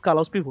dificuldade de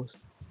escalar os pivôs.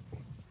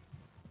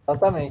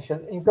 Exatamente.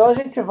 Então, a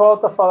gente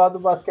volta a falar do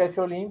basquete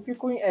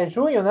olímpico. É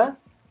junho, né?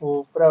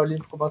 O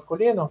pré-olímpico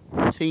masculino.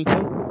 Sim.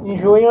 Em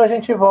junho a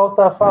gente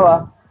volta a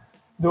falar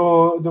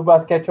do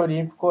basquete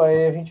olímpico,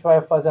 aí a gente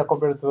vai fazer a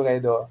cobertura aí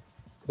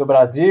do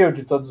Brasil,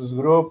 de todos os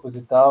grupos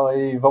e tal,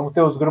 aí vamos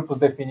ter os grupos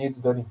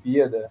definidos da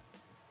Olimpíada.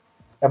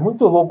 É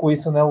muito louco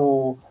isso, né?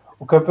 O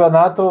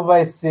campeonato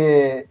vai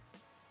ser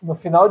no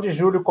final de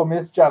julho,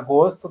 começo de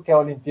agosto, que é a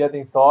Olimpíada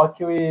em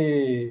Tóquio,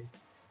 e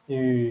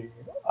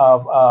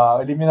a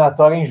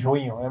eliminatória em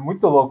junho. É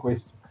muito louco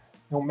isso.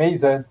 Um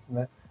mês antes,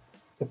 né?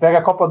 Você pega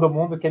a Copa do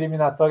Mundo, que a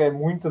eliminatória é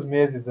muitos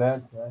meses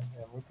antes, né?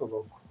 É muito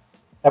louco.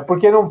 É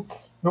porque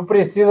não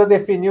precisa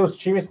definir os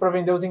times para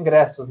vender os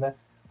ingressos, né?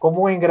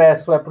 Como o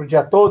ingresso é para o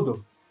dia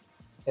todo,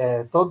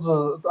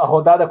 a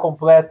rodada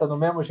completa no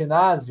mesmo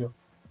ginásio,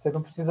 você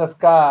não precisa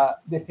ficar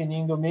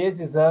definindo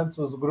meses antes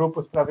os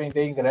grupos para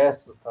vender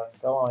ingresso, tá?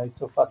 Então,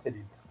 isso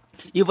facilita.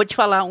 E eu vou te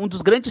falar, um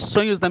dos grandes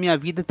sonhos da minha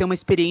vida é ter uma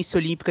experiência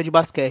olímpica de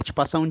basquete,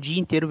 passar um dia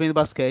inteiro vendo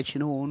basquete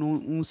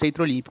num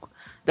centro olímpico.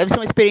 Deve ser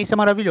uma experiência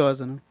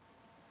maravilhosa, né?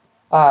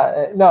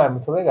 Não, é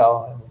muito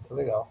legal, é muito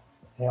legal.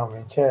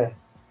 Realmente é.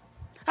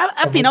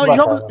 Afinal,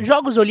 muito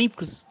Jogos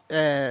Olímpicos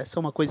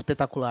são uma coisa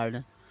espetacular,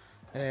 né?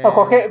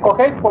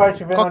 Qualquer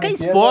esporte vendo Qualquer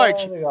Olimpíada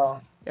esporte. é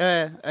legal.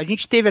 A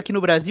gente teve aqui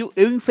no Brasil,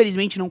 eu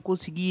infelizmente não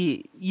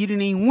consegui ir em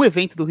nenhum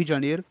evento do Rio de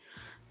Janeiro.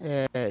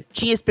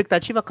 Tinha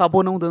expectativa,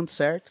 acabou não dando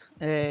certo.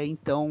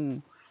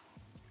 Então,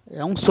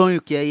 é um sonho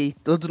que aí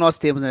todos nós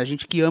temos, né? A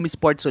gente que ama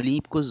esportes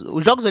olímpicos.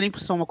 Os Jogos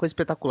Olímpicos são uma coisa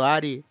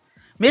espetacular e,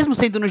 mesmo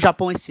sendo no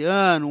Japão esse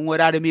ano, um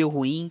horário meio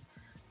ruim,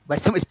 vai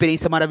ser uma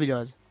experiência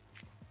maravilhosa.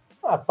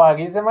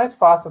 Paris é mais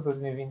fácil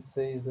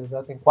 2026,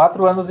 já tem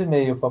 4 anos e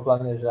meio para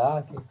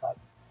planejar, quem sabe.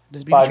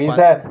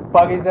 2024.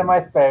 Paris é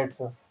mais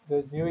perto.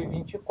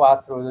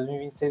 2024,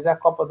 2026 é a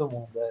Copa do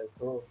Mundo.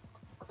 Tô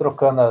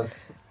trocando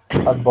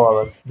as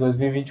bolas.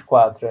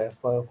 2024,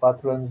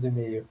 4 anos e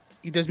meio.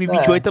 E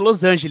 2028 é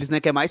Los Angeles,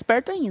 né? Que é mais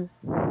perto ainda.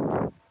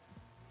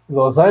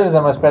 Los Angeles é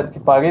mais perto que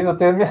Paris, eu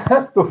tenho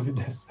minhas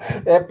dúvidas.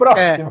 É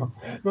próximo.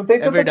 Não tem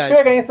tanta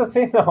diferença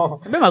assim, não.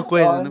 É a mesma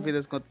coisa, então, no fim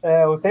das contas.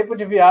 O tempo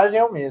de viagem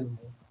é o mesmo,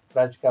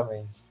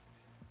 praticamente.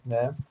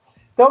 Né?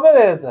 Então,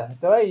 beleza.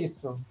 Então é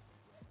isso.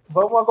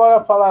 Vamos agora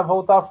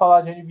voltar a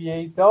falar de NBA,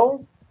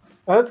 então.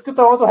 Antes que o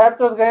Toronto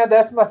Raptors ganhe a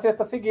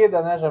 16ª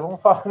seguida, né? Já vamos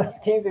falar das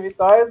 15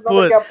 vitórias,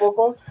 então daqui a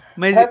pouco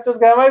o Raptors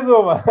ganha mais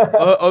uma.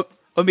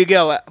 Ô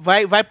Miguel,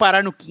 vai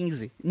parar no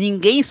 15.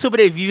 Ninguém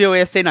sobrevive ao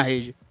ESA na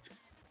rede.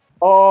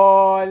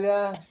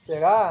 Olha,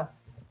 será?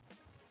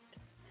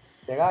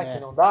 Será que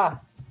não dá?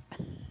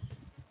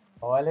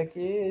 Olha que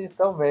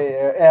estão bem.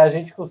 A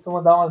gente costuma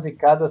dar umas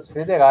zicadas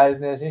federais,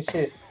 né? A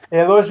gente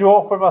elogiou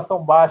a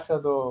formação baixa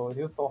do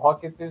Houston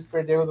Rockets e eles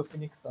perderam do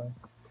Phoenix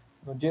Suns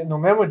no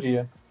mesmo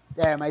dia.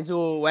 Mas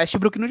o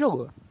Westbrook não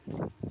jogou.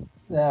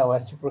 O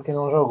Westbrook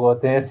não jogou.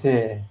 Tem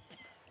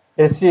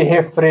esse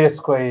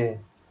refresco aí.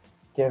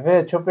 Quer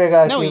ver? Deixa eu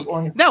pegar aqui.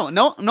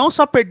 Não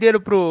só perderam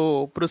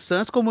pro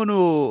Suns,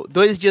 como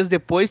 2 dias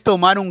depois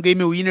tomaram um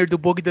game winner do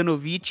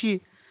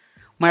Bogdanovic,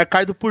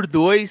 marcado por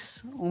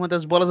 2, uma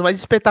das bolas mais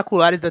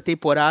espetaculares da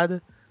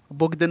temporada. O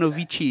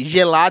Bogdanovic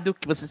gelado,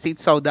 que você sente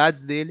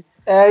saudades dele.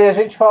 E a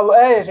gente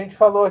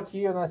falou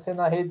aqui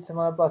na rede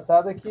semana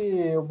passada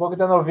que o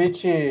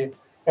Bogdanovic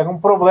era um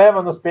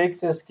problema nos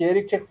Pacers, que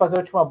ele tinha que fazer a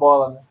última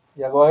bola, né?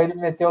 E agora ele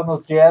meteu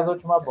nos Jazz a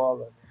última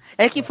bola.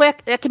 É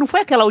que não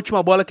foi aquela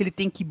última bola que ele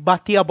tem que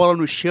bater a bola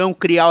no chão,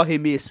 criar o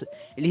arremesso.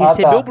 Ele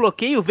recebeu o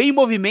bloqueio, veio em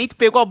movimento,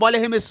 pegou a bola e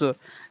arremessou.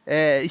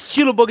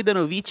 Estilo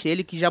Bogdanovic,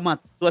 ele que já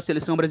matou a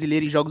seleção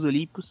brasileira em Jogos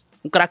Olímpicos.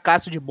 Um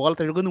cracaço de bola,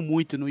 tá jogando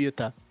muito no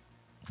Utah.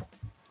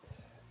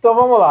 Então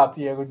vamos lá,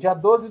 Piero. Dia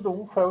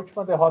 12/1 foi a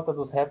última derrota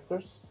dos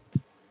Raptors.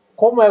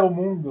 Como era o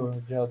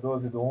mundo dia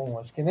 12/1?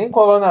 Acho que nem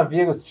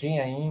coronavírus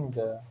tinha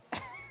ainda.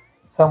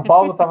 São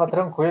Paulo estava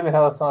tranquilo em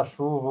relação à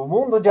chuva. O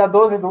mundo dia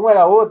 12/1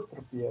 era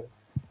outro, Piero.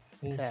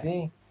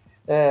 Enfim,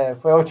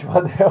 foi a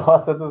última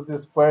derrota dos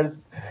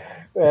Spurs,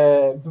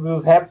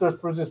 dos Raptors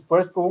para os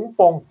Spurs por 1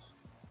 ponto.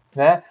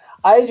 Né?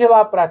 Aí de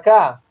lá para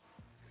cá,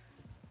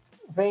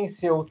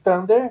 venceu o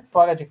Thunder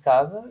fora de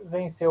casa,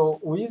 venceu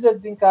o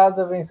Wizards em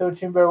casa, venceu o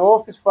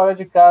Timberwolves fora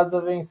de casa,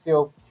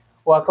 venceu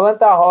o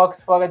Atlanta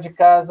Hawks fora de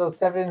casa, os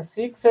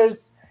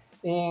 76ers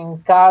em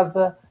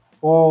casa,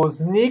 os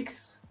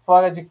Knicks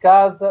fora de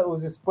casa,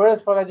 os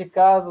Spurs fora de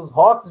casa, os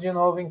Hawks de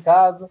novo em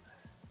casa,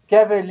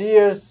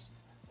 Cavaliers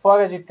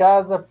fora de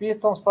casa,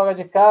 Pistons fora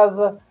de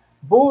casa,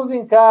 Bulls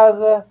em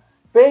casa,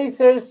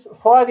 Pacers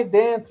fora e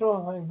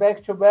dentro, em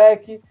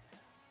back-to-back,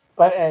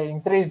 em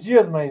 3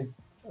 dias,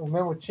 mas o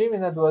mesmo time,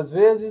 né, 2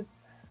 vezes.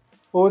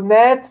 O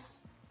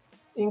Nets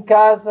em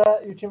casa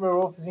e o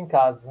Timberwolves em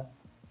casa.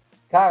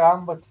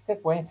 Caramba, que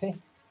sequência, hein?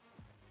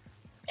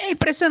 É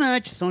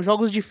impressionante, são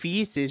jogos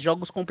difíceis,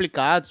 jogos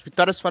complicados,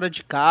 vitórias fora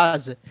de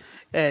casa.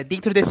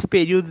 Dentro desse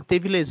período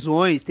teve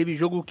lesões, teve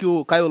jogo que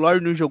o Kyle Lowry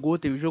não jogou,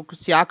 teve jogo que o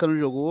Siaka não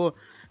jogou,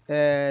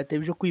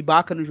 teve jogo que o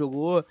Ibaka não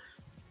jogou,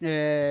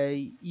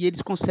 e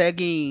eles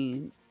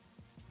conseguem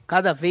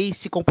cada vez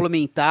se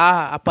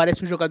complementar,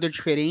 aparece um jogador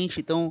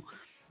diferente, então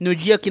no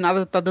dia que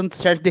nada tá dando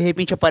certo, de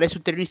repente aparece o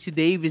Terence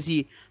Davis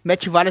e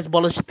mete várias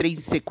bolas de 3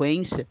 em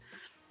sequência.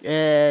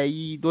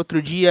 E do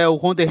outro dia é o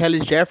Rondae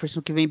Hollis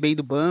Jefferson que vem bem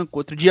do banco.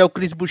 Outro dia é o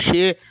Chris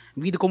Boucher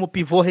vindo como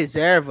pivô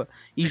reserva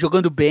e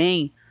jogando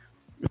bem.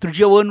 Outro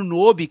dia é o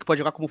Anunoby, que pode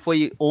jogar como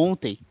foi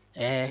ontem.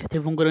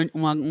 Teve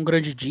um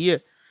grande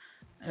dia.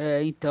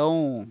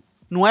 Então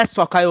não é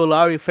só Kyle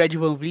Lowry, Fred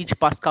VanVleet,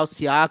 Pascal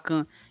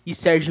Siakam e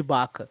Serge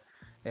Ibaka.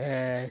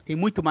 Tem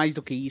muito mais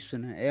do que isso,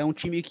 né? É um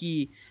time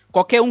que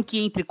qualquer um que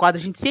entre em quadra,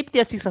 a gente sempre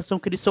tem a sensação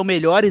que eles são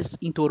melhores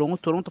em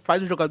Toronto. Toronto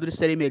faz os jogadores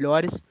serem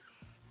melhores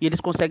e eles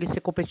conseguem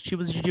ser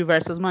competitivos de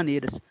diversas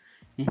maneiras.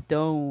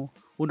 Então,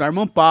 o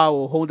Norman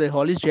Powell, o Rondae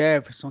Hollis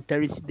Jefferson,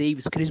 Terence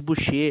Davis, Chris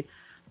Boucher,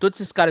 todos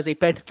esses caras aí,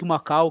 Patrick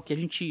McCaw, que a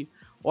gente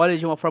olha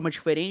de uma forma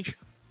diferente,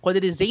 quando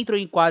eles entram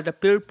em quadra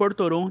por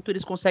Toronto,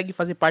 eles conseguem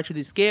fazer parte do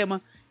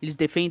esquema, eles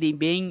defendem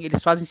bem,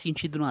 eles fazem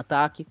sentido no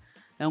ataque.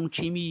 É um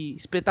time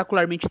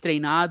espetacularmente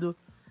treinado,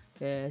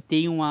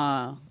 tem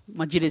uma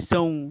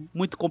direção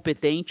muito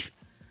competente.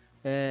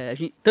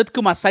 Tanto que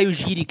o Masai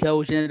Ujiri, que é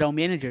o general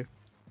manager,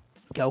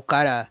 que é o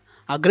cara,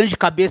 a grande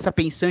cabeça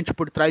pensante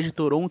por trás de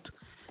Toronto,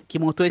 que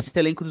montou esse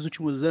elenco dos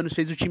últimos anos,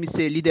 fez o time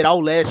liderar o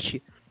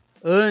leste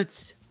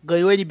antes,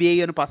 ganhou a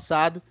NBA ano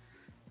passado,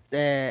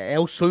 é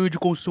o sonho de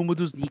consumo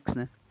dos Knicks,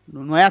 né?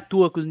 Não é à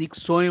toa que os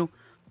Knicks sonham,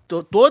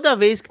 toda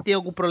vez que tem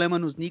algum problema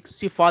nos Knicks,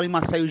 se fala em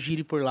Masai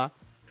Ujiri por lá,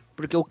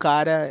 porque o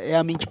cara é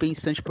a mente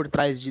pensante por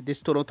trás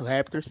desse Toronto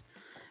Raptors,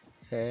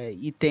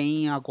 e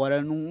tem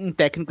agora um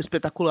técnico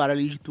espetacular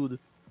além de tudo.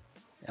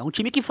 É um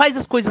time que faz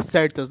as coisas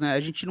certas, né? A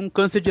gente não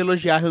cansa de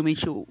elogiar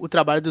realmente o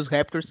trabalho dos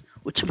Raptors.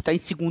 O time tá em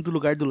segundo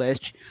lugar do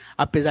leste,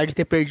 apesar de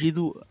ter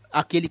perdido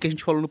aquele que a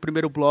gente falou no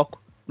primeiro bloco.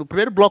 No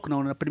primeiro bloco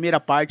não, na primeira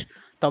parte,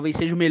 talvez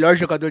seja o melhor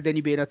jogador da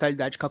NBA na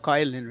atualidade, que é o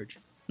Kawhi Leonard.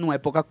 Não é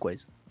pouca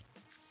coisa.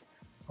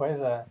 Pois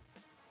é.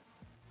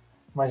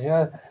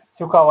 Imagina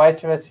se o Kawhi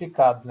tivesse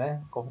ficado,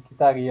 né? Como que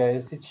estaria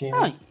esse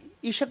time?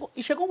 E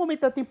chegou um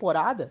momento da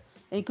temporada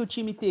em que o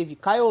time teve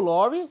Kyle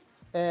Lowry,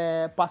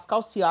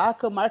 Pascal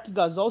Siakam, Marc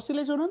Gasol se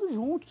lesionando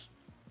juntos.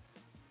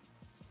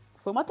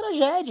 Foi uma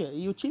tragédia.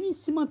 E o time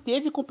se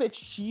manteve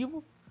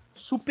competitivo,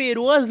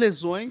 superou as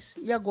lesões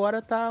e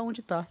agora tá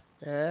onde tá.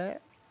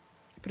 É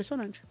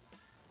impressionante.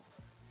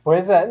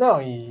 Pois é,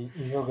 não, e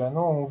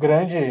jogando um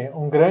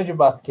grande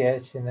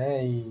basquete,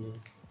 né? E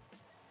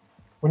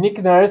o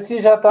Nick Nurse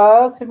já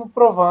tá se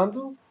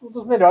provando um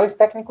dos melhores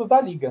técnicos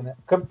da liga, né?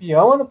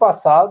 Campeão ano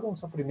passado, no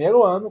seu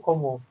primeiro ano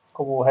como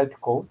head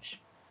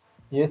coach.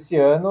 E esse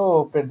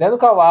ano, perdendo o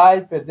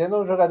Kawhi,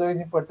 perdendo jogadores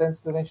importantes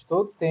durante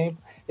todo o tempo,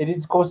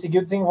 ele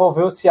conseguiu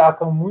desenvolver o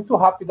Siakam muito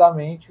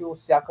rapidamente, o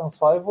Siakam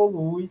só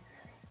evolui.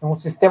 É um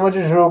sistema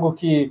de jogo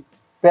que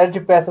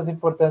perde peças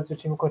importantes, o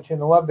time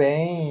continua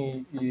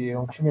bem, e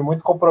um time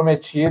muito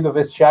comprometido,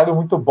 vestiário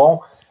muito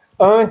bom.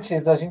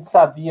 Antes, a gente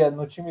sabia,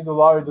 no time do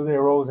Lowry e do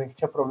DeRozan, que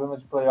tinha problemas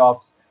de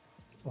playoffs,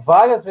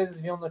 várias vezes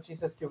vinham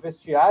notícias que o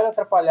vestiário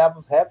atrapalhava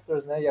os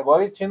Raptors, né? E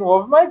agora a gente não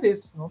ouve mais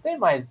isso, não tem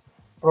mais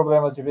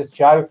problemas de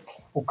vestiário.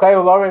 O Kyle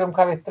Lowry era um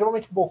cara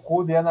extremamente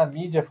bocudo, ia na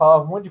mídia,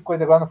 falava um monte de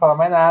coisa, agora não fala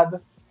mais nada.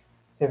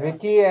 Você vê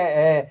que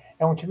é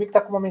um time que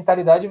está com uma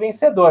mentalidade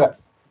vencedora.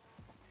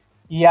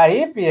 E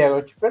aí, Pierre,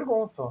 eu te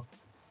pergunto,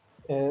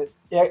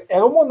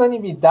 era uma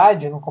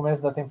unanimidade no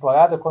começo da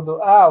temporada, quando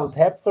os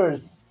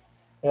Raptors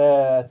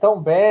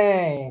tão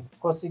bem,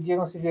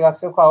 conseguiram se virar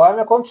sem o Kawhi,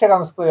 mas quando chegar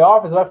nos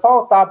playoffs vai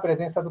faltar a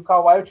presença do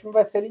Kawhi e o time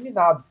vai ser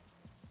eliminado.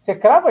 Você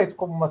crava isso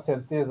como uma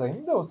certeza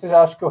ainda, ou você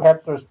já acha que o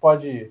Raptors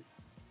pode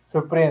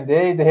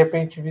surpreender e de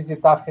repente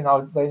visitar a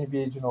final da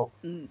NBA de novo?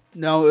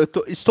 Não,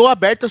 estou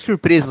aberto a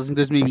surpresas em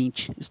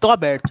 2020. Estou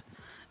aberto.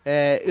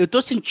 Eu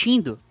estou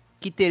sentindo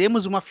que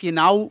teremos uma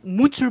final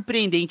muito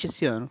surpreendente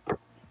esse ano.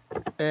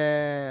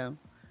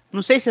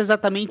 Não sei se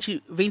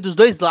exatamente vem dos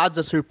dois lados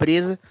a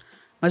surpresa,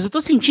 mas eu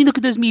estou sentindo que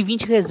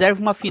 2020 reserva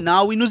uma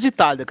final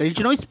inusitada, que a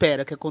gente não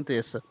espera que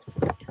aconteça.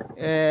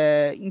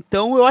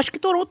 Então eu acho que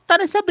Toronto está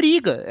nessa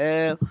briga.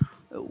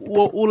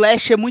 O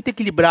leste é muito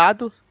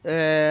equilibrado.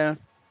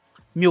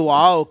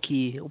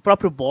 Milwaukee, o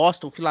próprio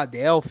Boston,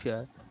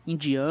 Filadélfia,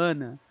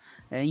 Indiana,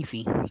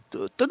 enfim,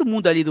 todo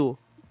mundo ali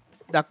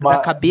da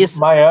cabeça.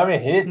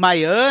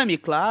 Miami,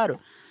 claro.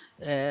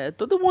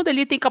 Todo mundo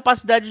ali tem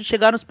capacidade de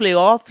chegar nos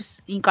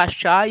playoffs,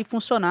 encaixar e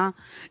funcionar.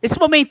 Esse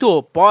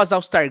momento pós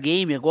All-Star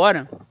Game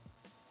agora,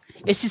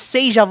 esses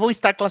 6 já vão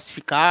estar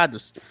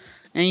classificados.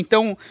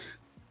 Então,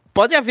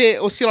 pode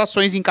haver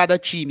oscilações em cada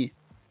time.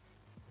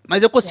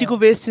 Mas eu consigo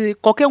ver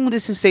qualquer um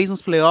desses 6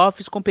 nos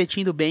playoffs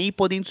competindo bem e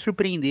podendo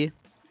surpreender.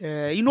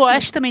 E no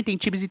Oeste também tem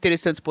times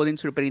interessantes podendo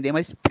surpreender,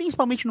 mas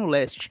principalmente no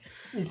Leste.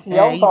 E se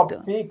é um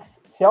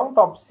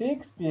top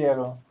 6,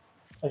 Piero,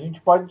 a gente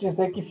pode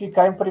dizer que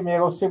ficar em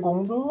primeiro ou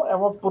segundo é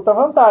uma puta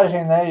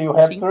vantagem, né? E o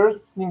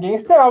Raptors, ninguém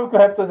esperava que o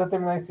Raptors ia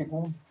terminar em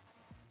segundo.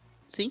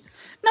 Sim.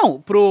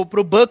 Não,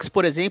 pro Bucks,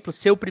 por exemplo,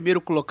 ser o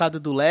primeiro colocado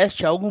do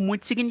Leste é algo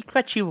muito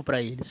significativo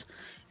para eles.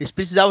 Eles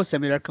precisavam ser a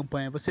melhor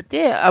campanha. Você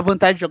ter a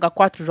vantagem de jogar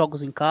 4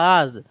 jogos em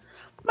casa,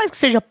 por mais que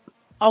seja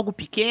algo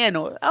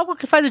pequeno, algo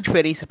que faz a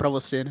diferença para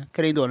você, né?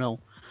 Querendo ou não.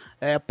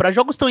 Para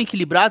jogos tão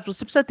equilibrados,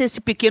 você precisa ter esse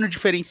pequeno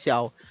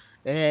diferencial.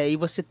 E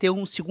você ter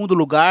um segundo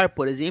lugar,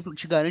 por exemplo,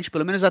 te garante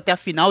pelo menos até a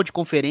final de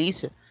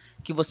conferência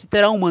que você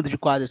terá um mando de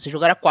quadra. Você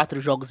jogará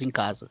 4 jogos em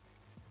casa.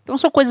 Então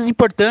são coisas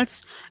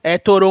importantes.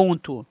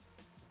 Toronto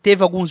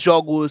teve alguns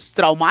jogos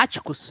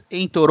traumáticos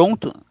em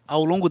Toronto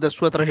ao longo da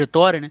sua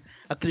trajetória, né?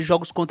 Aqueles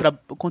jogos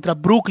contra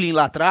Brooklyn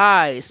lá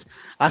atrás,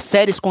 as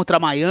séries contra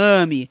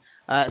Miami,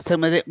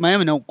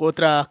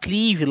 contra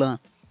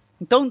Cleveland.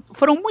 Então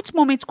foram muitos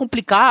momentos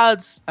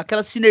complicados,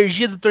 aquela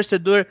sinergia do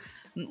torcedor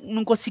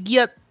não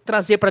conseguia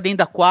trazer para dentro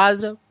da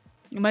quadra,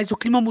 mas o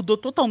clima mudou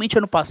totalmente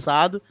ano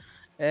passado.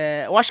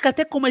 Eu acho que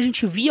até como a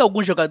gente via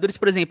alguns jogadores,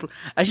 por exemplo,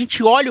 a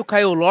gente olha o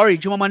Kyle Lowry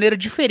de uma maneira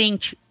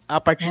diferente a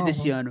partir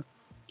desse ano.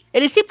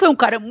 Ele sempre foi um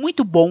cara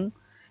muito bom,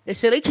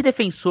 excelente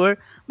defensor,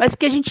 mas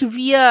que a gente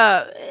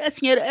via,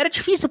 assim, era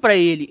difícil para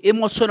ele,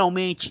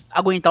 emocionalmente,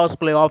 aguentar os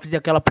playoffs e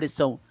aquela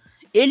pressão.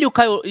 Ele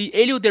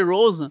e o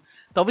DeRozan,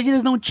 talvez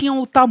eles não tinham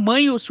o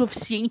tamanho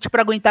suficiente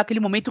para aguentar aquele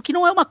momento, o que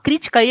não é uma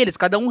crítica a eles,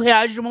 cada um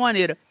reage de uma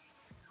maneira.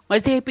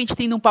 Mas de repente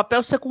tendo um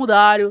papel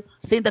secundário,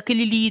 sendo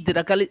aquele líder,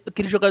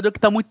 aquele jogador que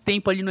está há muito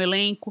tempo ali no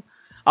elenco,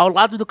 ao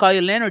lado do Kawhi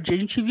Leonard, a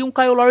gente viu um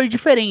Kyle Lowry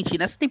diferente. E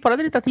nessa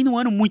temporada ele tá tendo um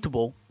ano muito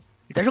bom.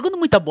 Ele tá jogando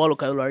muita bola o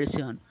Kyle Lowry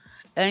esse ano.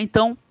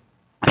 Então,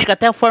 acho que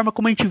até a forma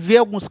como a gente vê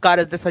alguns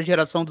caras dessa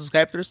geração dos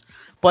Raptors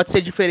pode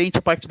ser diferente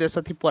a partir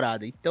dessa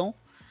temporada. Então,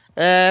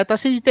 tá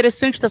sendo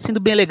interessante, tá sendo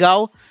bem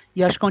legal.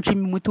 E acho que é um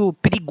time muito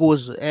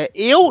perigoso.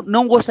 Eu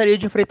não gostaria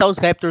de enfrentar os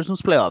Raptors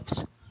nos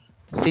playoffs,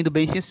 sendo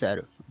bem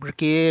sincero.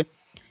 Porque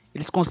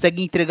eles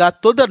conseguem entregar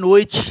toda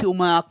noite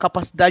uma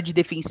capacidade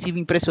defensiva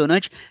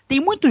impressionante. Tem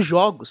muitos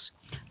jogos.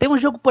 Tem um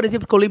jogo, por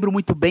exemplo, que eu lembro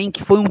muito bem,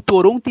 que foi um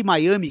Toronto e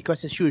Miami, que eu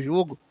assisti o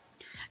jogo.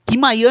 Que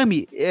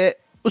Miami,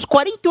 os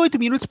 48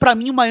 minutos, pra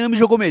mim, o Miami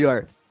jogou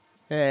melhor.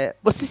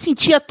 Você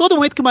sentia a todo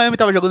momento que o Miami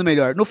estava jogando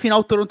melhor. No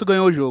final, o Toronto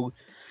ganhou o jogo.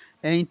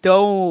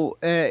 Então,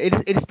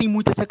 eles têm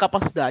muito essa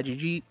capacidade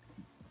de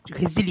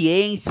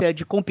resiliência,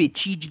 de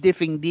competir, de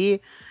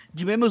defender,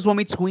 de mesmo os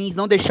momentos ruins,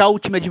 não deixar o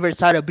time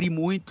adversário abrir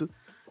muito.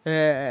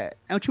 É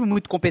um time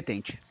muito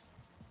competente.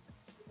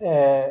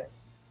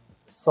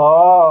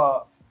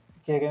 Só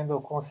querendo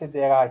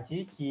considerar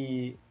aqui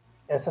que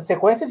essa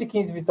sequência de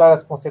 15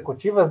 vitórias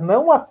consecutivas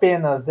não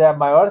apenas é a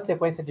maior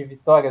sequência de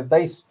vitórias da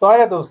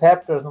história dos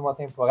Raptors numa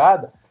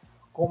temporada,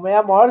 como é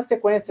a maior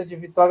sequência de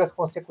vitórias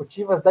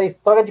consecutivas da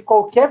história de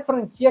qualquer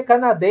franquia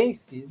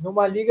canadense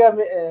numa liga.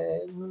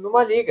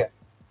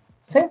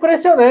 Isso é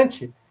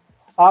impressionante.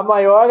 A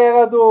maior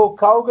era do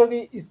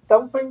Calgary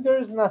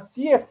Stampeders na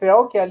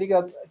CFL, que é a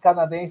Liga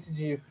Canadense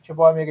de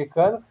Futebol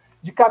Americano,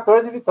 de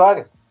 14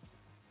 vitórias.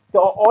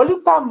 Então, olha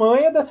o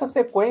tamanho dessa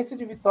sequência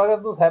de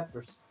vitórias dos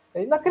Raptors.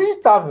 É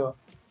inacreditável.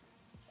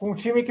 Um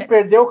time que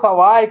perdeu o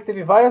Kawhi, que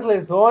teve várias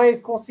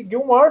lesões,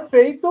 conseguiu o maior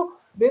feito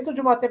dentro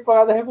de uma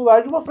temporada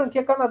regular de uma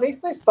franquia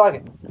canadense na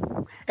história.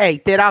 E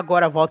terá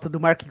agora a volta do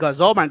Marc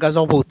Gasol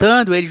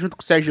voltando, ele junto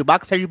com o Serge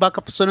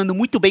Ibaka funcionando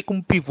muito bem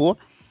como pivô.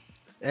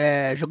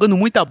 Jogando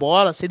muita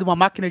bola, sendo uma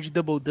máquina de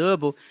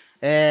double-double,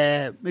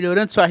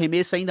 melhorando seu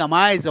arremesso ainda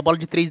mais, a bola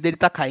de 3 dele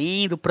tá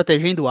caindo,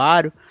 protegendo o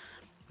aro.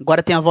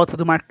 Agora tem a volta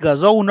do Marc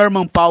Gasol, o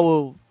Norman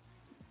Powell,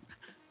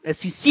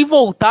 assim, se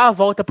voltar,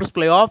 volta para os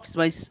playoffs,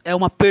 mas é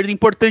uma perda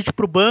importante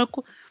para o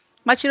banco.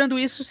 Mas tirando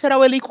isso, será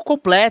o elenco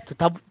completo,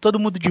 tá todo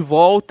mundo de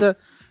volta.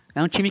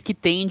 É um time que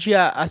tende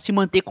a se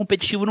manter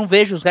competitivo, não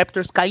vejo os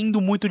Raptors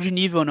caindo muito de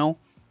nível, não.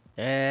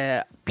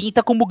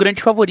 Pinta como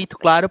grande favorito,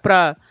 claro,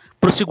 para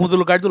o segundo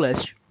lugar do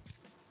leste.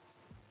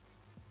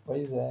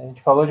 Pois é, a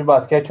gente falou de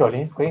basquete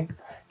olímpico, hein?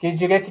 Quem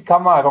diria que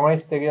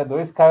Camarões teria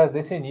 2 caras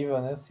desse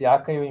nível, né? O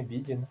Siaka e o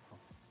Embiid, né?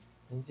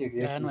 Quem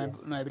diria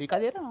não é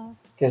brincadeira, não.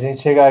 Que a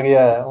gente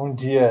chegaria um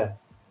dia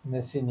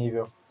nesse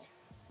nível.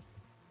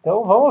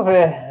 Então vamos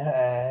ver.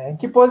 Em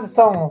que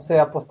posição você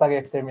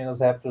apostaria que termina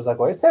os Raptors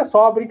agora? Isso é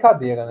só uma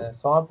brincadeira, né?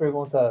 Só uma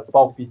pergunta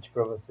palpite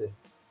para você.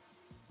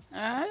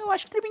 Eu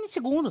acho que termina em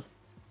segundo.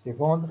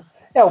 Segundo?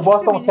 O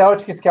Boston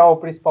Celtics, que é o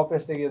principal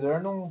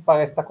perseguidor, não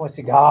parece estar com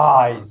esse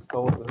gás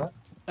todo, né?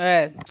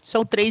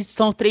 São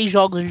três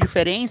jogos de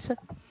diferença.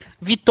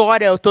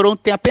 Vitória, o Toronto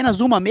tem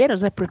apenas uma a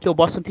menos, né? Porque o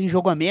Boston tem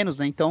jogo a menos,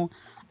 né? Então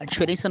a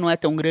diferença não é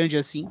tão grande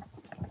assim.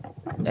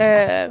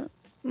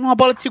 Numa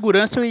bola de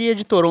segurança eu iria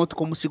de Toronto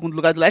como segundo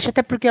lugar do leste,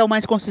 até porque é o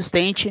mais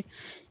consistente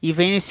e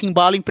vem nesse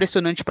embalo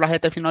impressionante para a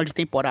reta final de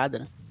temporada,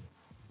 né?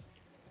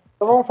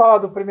 Então vamos falar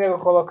do primeiro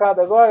colocado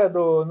agora,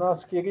 do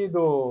nosso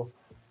querido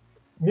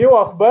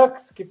Milwaukee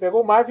Bucks, que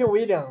pegou Marvin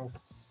Williams.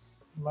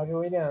 Marvin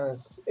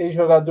Williams,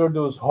 ex-jogador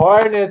dos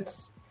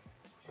Hornets,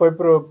 foi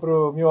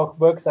pro Milwaukee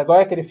Bucks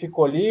agora que ele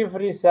ficou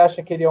livre. Você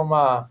acha que ele é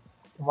uma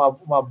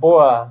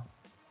boa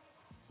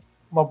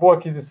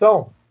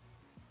aquisição?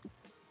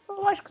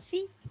 Eu acho que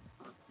sim.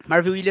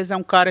 Marvin Williams é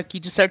um cara que,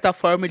 de certa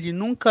forma, ele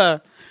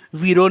nunca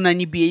virou na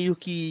NBA o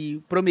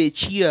que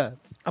prometia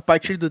a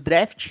partir do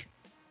draft,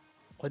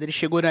 quando ele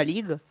chegou na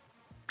liga.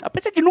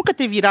 Apesar de nunca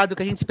ter virado o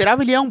que a gente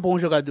esperava, ele é um bom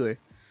jogador.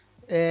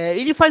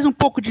 Ele faz um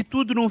pouco de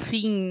tudo, no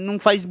fim não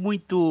faz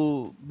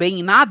muito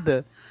bem em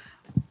nada,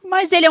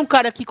 mas ele é um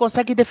cara que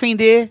consegue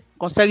defender,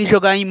 consegue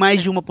jogar em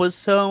mais de uma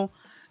posição,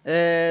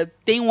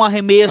 tem um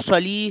arremesso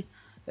ali,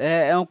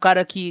 é um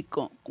cara que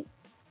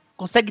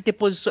consegue ter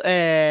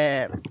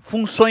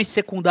funções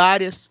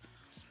secundárias.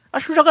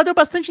 Acho um jogador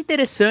bastante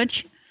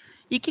interessante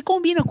e que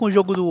combina com o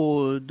jogo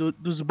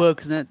dos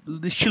Bucks, né?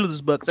 Do estilo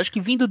dos Bucks. Acho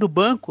que vindo do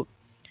banco,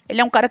 ele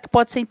é um cara que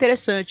pode ser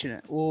interessante,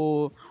 né?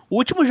 O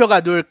último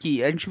jogador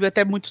que... A gente viu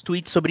até muitos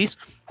tweets sobre isso.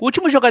 O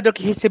último jogador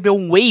que recebeu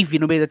um waive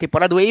no meio da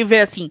temporada, o waive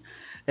é assim...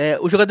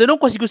 o jogador não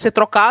conseguiu ser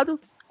trocado,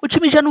 o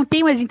time já não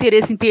tem mais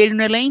interesse em ter ele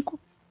no elenco,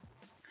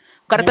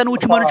 o cara tá no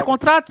último ano de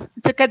contrato,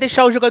 você quer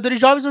deixar os jogadores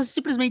jovens, você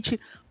simplesmente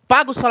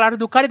paga o salário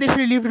do cara e deixa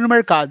ele livre no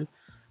mercado.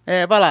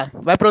 Vai lá,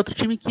 vai para outro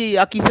time que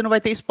aqui você não vai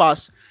ter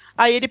espaço.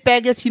 Aí ele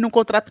pega assim num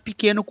contrato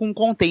pequeno com um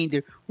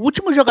contender. O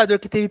último jogador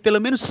que teve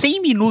pelo menos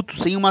 100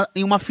 minutos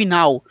em uma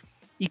final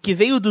e que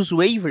veio dos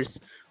waivers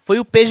foi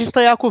o Peja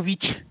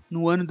Stojakovic,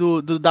 no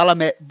ano do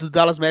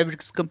Dallas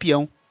Mavericks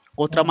campeão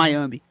contra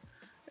Miami.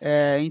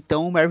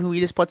 Então o Marvin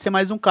Williams pode ser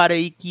mais um cara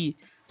aí que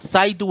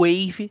sai do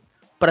wave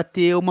para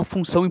ter uma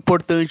função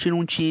importante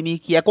num time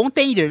que é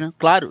contender, né?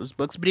 Claro, os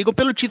Bucks brigam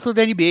pelo título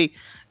da NBA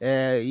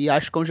e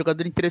acho que é um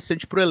jogador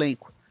interessante pro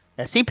elenco.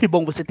 É sempre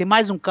bom você ter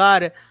mais um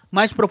cara,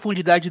 mais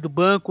profundidade do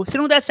banco. Se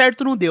não der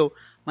certo, não deu.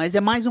 Mas é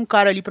mais um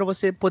cara ali para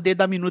você poder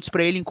dar minutos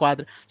para ele em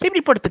quadra. Sempre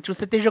importante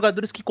você ter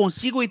jogadores que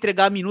consigam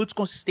entregar minutos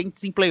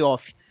consistentes em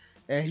playoff.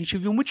 A gente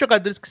viu muitos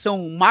jogadores que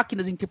são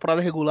máquinas em temporada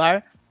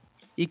regular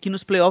e que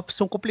nos playoffs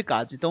são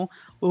complicados. Então,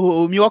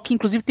 o Milwaukee,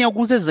 inclusive, tem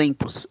alguns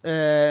exemplos.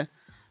 É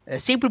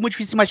sempre muito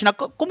difícil imaginar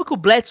como que o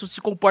Bledsoe se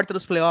comporta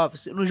nos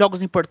playoffs, nos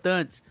jogos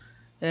importantes.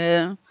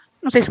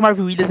 Não sei se o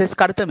Marvin Williams é esse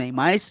cara também,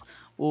 mas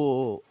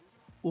o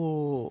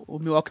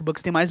Milwaukee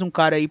Bucks tem mais um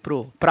cara aí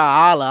pra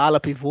ala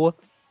pivô,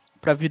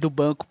 pra vir do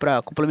banco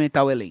pra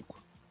complementar o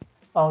elenco.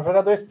 Um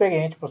jogador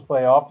experiente para os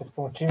playoffs,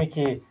 para um time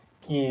que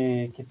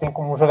tem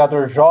como um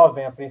jogador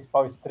jovem a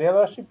principal estrela,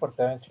 eu acho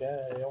importante.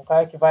 É um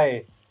cara que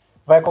vai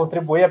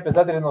contribuir,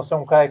 apesar dele não ser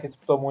um cara que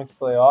disputou muito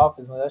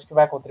playoffs, mas acho que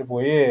vai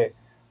contribuir.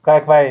 Um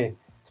cara que vai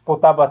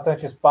disputar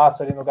bastante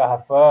espaço ali no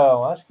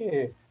garrafão, acho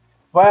que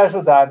vai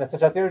ajudar, né? Você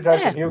já tem o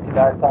George Hill que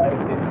dá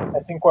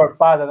essa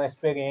encorpada na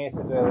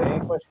experiência do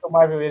elenco, acho que o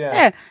Marvin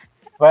Williams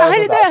vai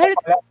ajudar.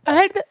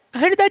 A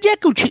realidade é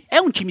que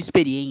é um time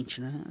experiente,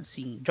 né?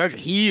 Assim, George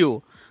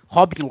Hill,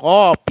 Robin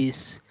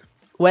Lopes,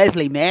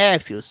 Wesley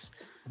Matthews,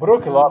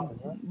 Brook Lopes,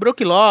 né?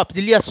 Brook Lopes,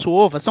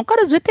 Ilyasova, são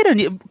caras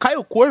veteranos.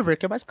 Kyle Korver,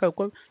 que é mais Kyle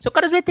Korver, são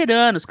caras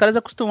veteranos, caras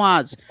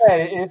acostumados.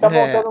 Ele tá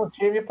montando um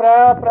time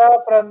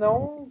pra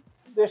não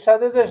deixar a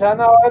desejar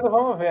na hora do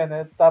vamos ver,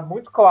 né? Tá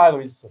muito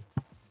claro isso.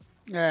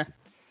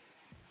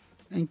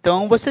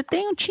 Então você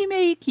tem um time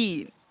aí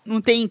que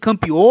não tem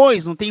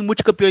campeões, não tem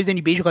multicampeões da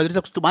NBA, jogadores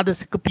acostumados a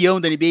ser campeão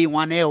da NBA, um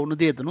anel no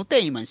dedo, não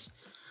tem, mas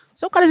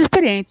são caras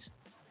experientes.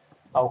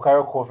 O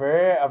Kyle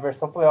Korver, a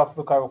versão playoff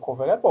do Kyle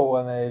Korver é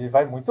boa, né? Ele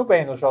vai muito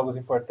bem nos jogos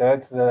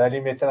importantes, ali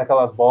metendo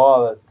aquelas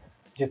bolas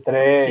de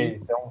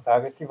 3. Sim. É um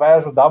cara que vai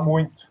ajudar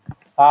muito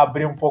a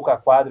abrir um pouco a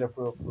quadra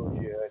pro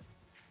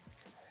Giannis.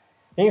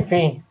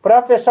 Enfim,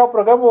 para fechar o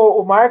programa,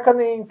 o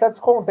Markkanen tá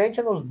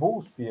descontente nos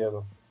Bulls,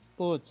 Piero.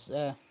 Putz,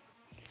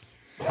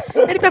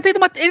 Ele tá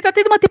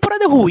tendo uma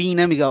temporada ruim,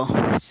 né, Miguel?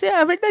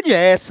 A verdade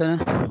é essa,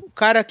 né? O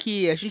cara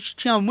que a gente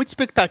tinha muita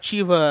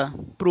expectativa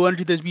pro ano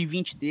de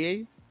 2020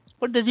 dele.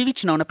 Por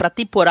 2020 não, né? Pra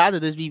temporada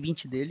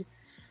 2020 dele.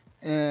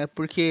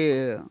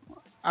 Porque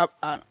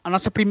a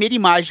nossa primeira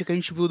imagem que a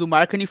gente viu do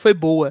Markkanen foi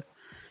boa.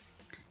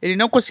 Ele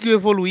não conseguiu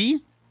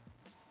evoluir.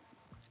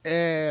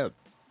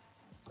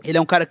 Ele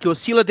é um cara que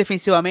oscila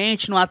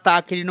defensivamente. No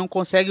ataque ele não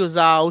consegue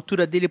usar a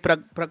altura dele pra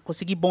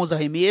conseguir bons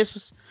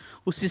arremessos.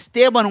 O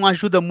sistema não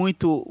ajuda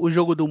muito o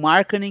jogo do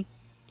Markkanen.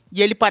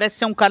 E ele parece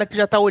ser um cara que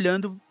já tá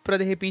olhando pra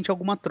de repente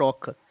alguma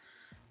troca.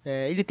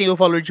 Ele tem o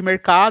valor de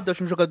mercado.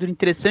 Acho um jogador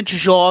interessante,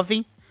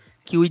 jovem,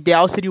 que o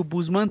ideal seria o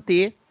Bulls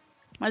manter,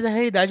 mas a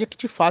realidade é que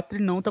de fato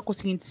ele não está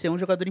conseguindo ser um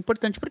jogador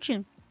importante para o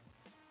time.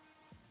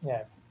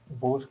 O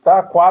Bulls está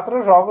a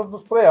 4 jogos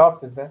dos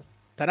playoffs, né?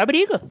 Tá na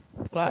briga,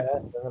 claro.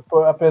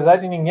 Apesar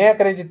de ninguém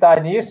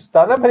acreditar nisso,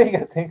 tá na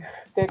briga,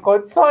 tem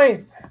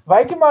condições.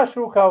 Vai que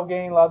machuca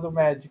alguém lá do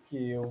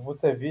Magic, o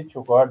Vucevic,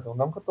 o Gordon,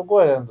 não que eu tô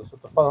gorando, só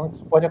tô falando que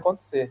isso pode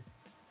acontecer.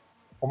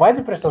 O mais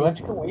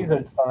impressionante é que o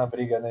Wizards está na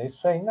briga, né?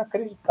 Isso é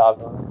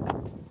inacreditável, né?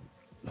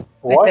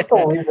 O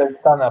Washington Wizards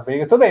está na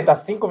briga. Tudo bem, tá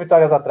 5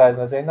 vitórias atrás,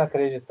 mas é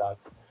inacreditável.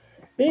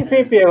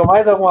 Enfim, Piero,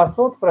 mais algum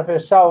assunto para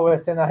fechar o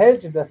EC na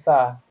rede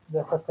dessa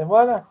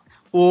semana?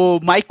 O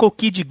Michael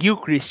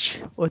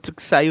Kidd-Gilchrist, outro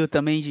que saiu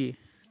também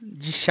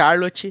de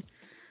Charlotte,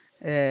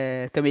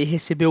 também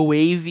recebeu o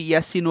waive e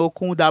assinou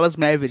com o Dallas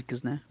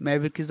Mavericks, né?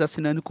 Mavericks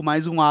assinando com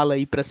mais um ala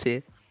aí para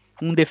ser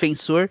um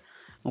defensor,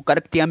 um cara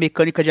que tem a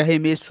mecânica de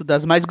arremesso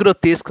das mais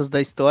grotescas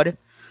da história,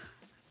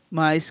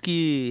 mas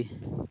que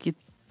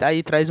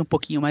aí traz um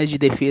pouquinho mais de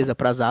defesa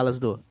para as alas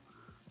do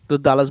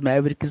Dallas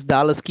Mavericks.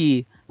 Dallas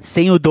que,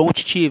 sem o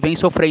Doncic, vem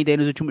sofrendo aí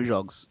nos últimos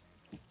jogos.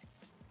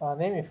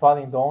 Nem me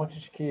fala em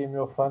Doncic que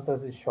meu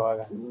fantasy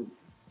chora.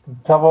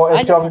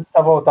 Esse homem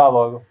precisa voltar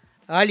logo.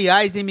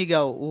 Aliás, hein,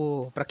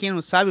 Miguel? Para quem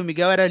não sabe, o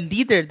Miguel era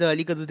líder da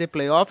Liga do The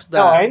Playoffs.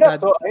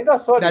 Ainda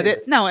sou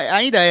líder. Não,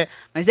 ainda é.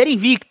 Mas era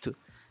invicto.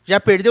 Já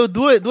perdeu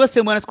duas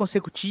semanas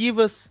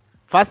consecutivas.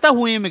 Faz tá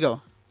ruim, hein, Miguel?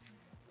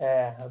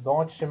 O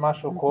Doncic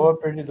machucou,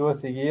 perdi 2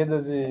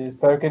 seguidas e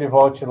espero que ele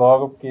volte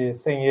logo, porque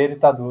sem ele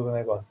tá duro o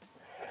negócio.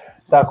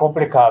 Tá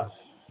complicado.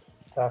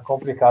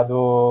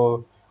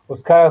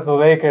 Os caras do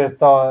Lakers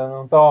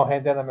não estão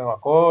rendendo a mesma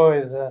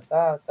coisa.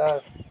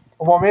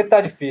 O momento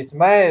tá difícil,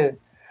 mas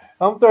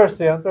vamos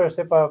torcer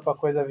pra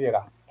coisa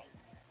virar.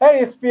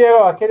 É isso,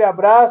 Piero. Aquele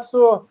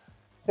abraço.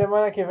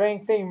 Semana que vem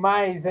tem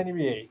mais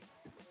NBA.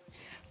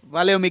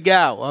 Valeu,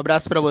 Miguel. Um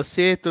abraço pra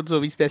você, todos os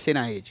ouvintes da EC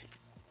na Rede.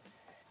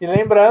 E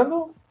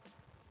lembrando,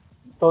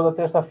 toda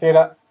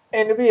terça-feira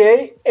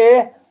NBA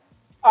e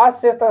às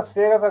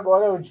sextas-feiras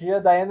agora é o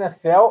dia da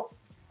NFL.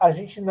 A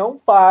gente não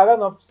para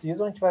no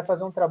off-season, a gente vai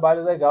fazer um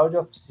trabalho legal de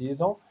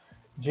off-season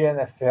de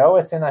NFL.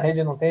 EC na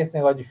Rede não tem esse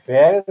negócio de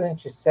férias, a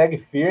gente segue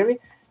firme.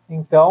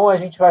 Então a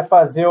gente vai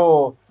fazer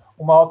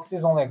uma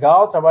off-season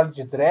legal, trabalho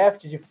de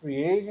draft, de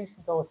free agents.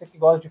 Então você que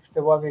gosta de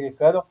futebol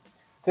americano,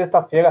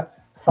 sexta-feira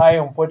sai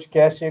um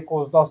podcast aí com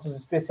os nossos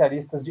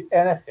especialistas de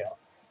NFL.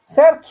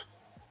 Certo?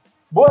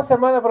 Boa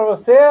semana para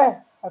você.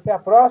 Até a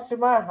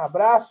próxima.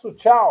 Abraço.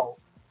 Tchau.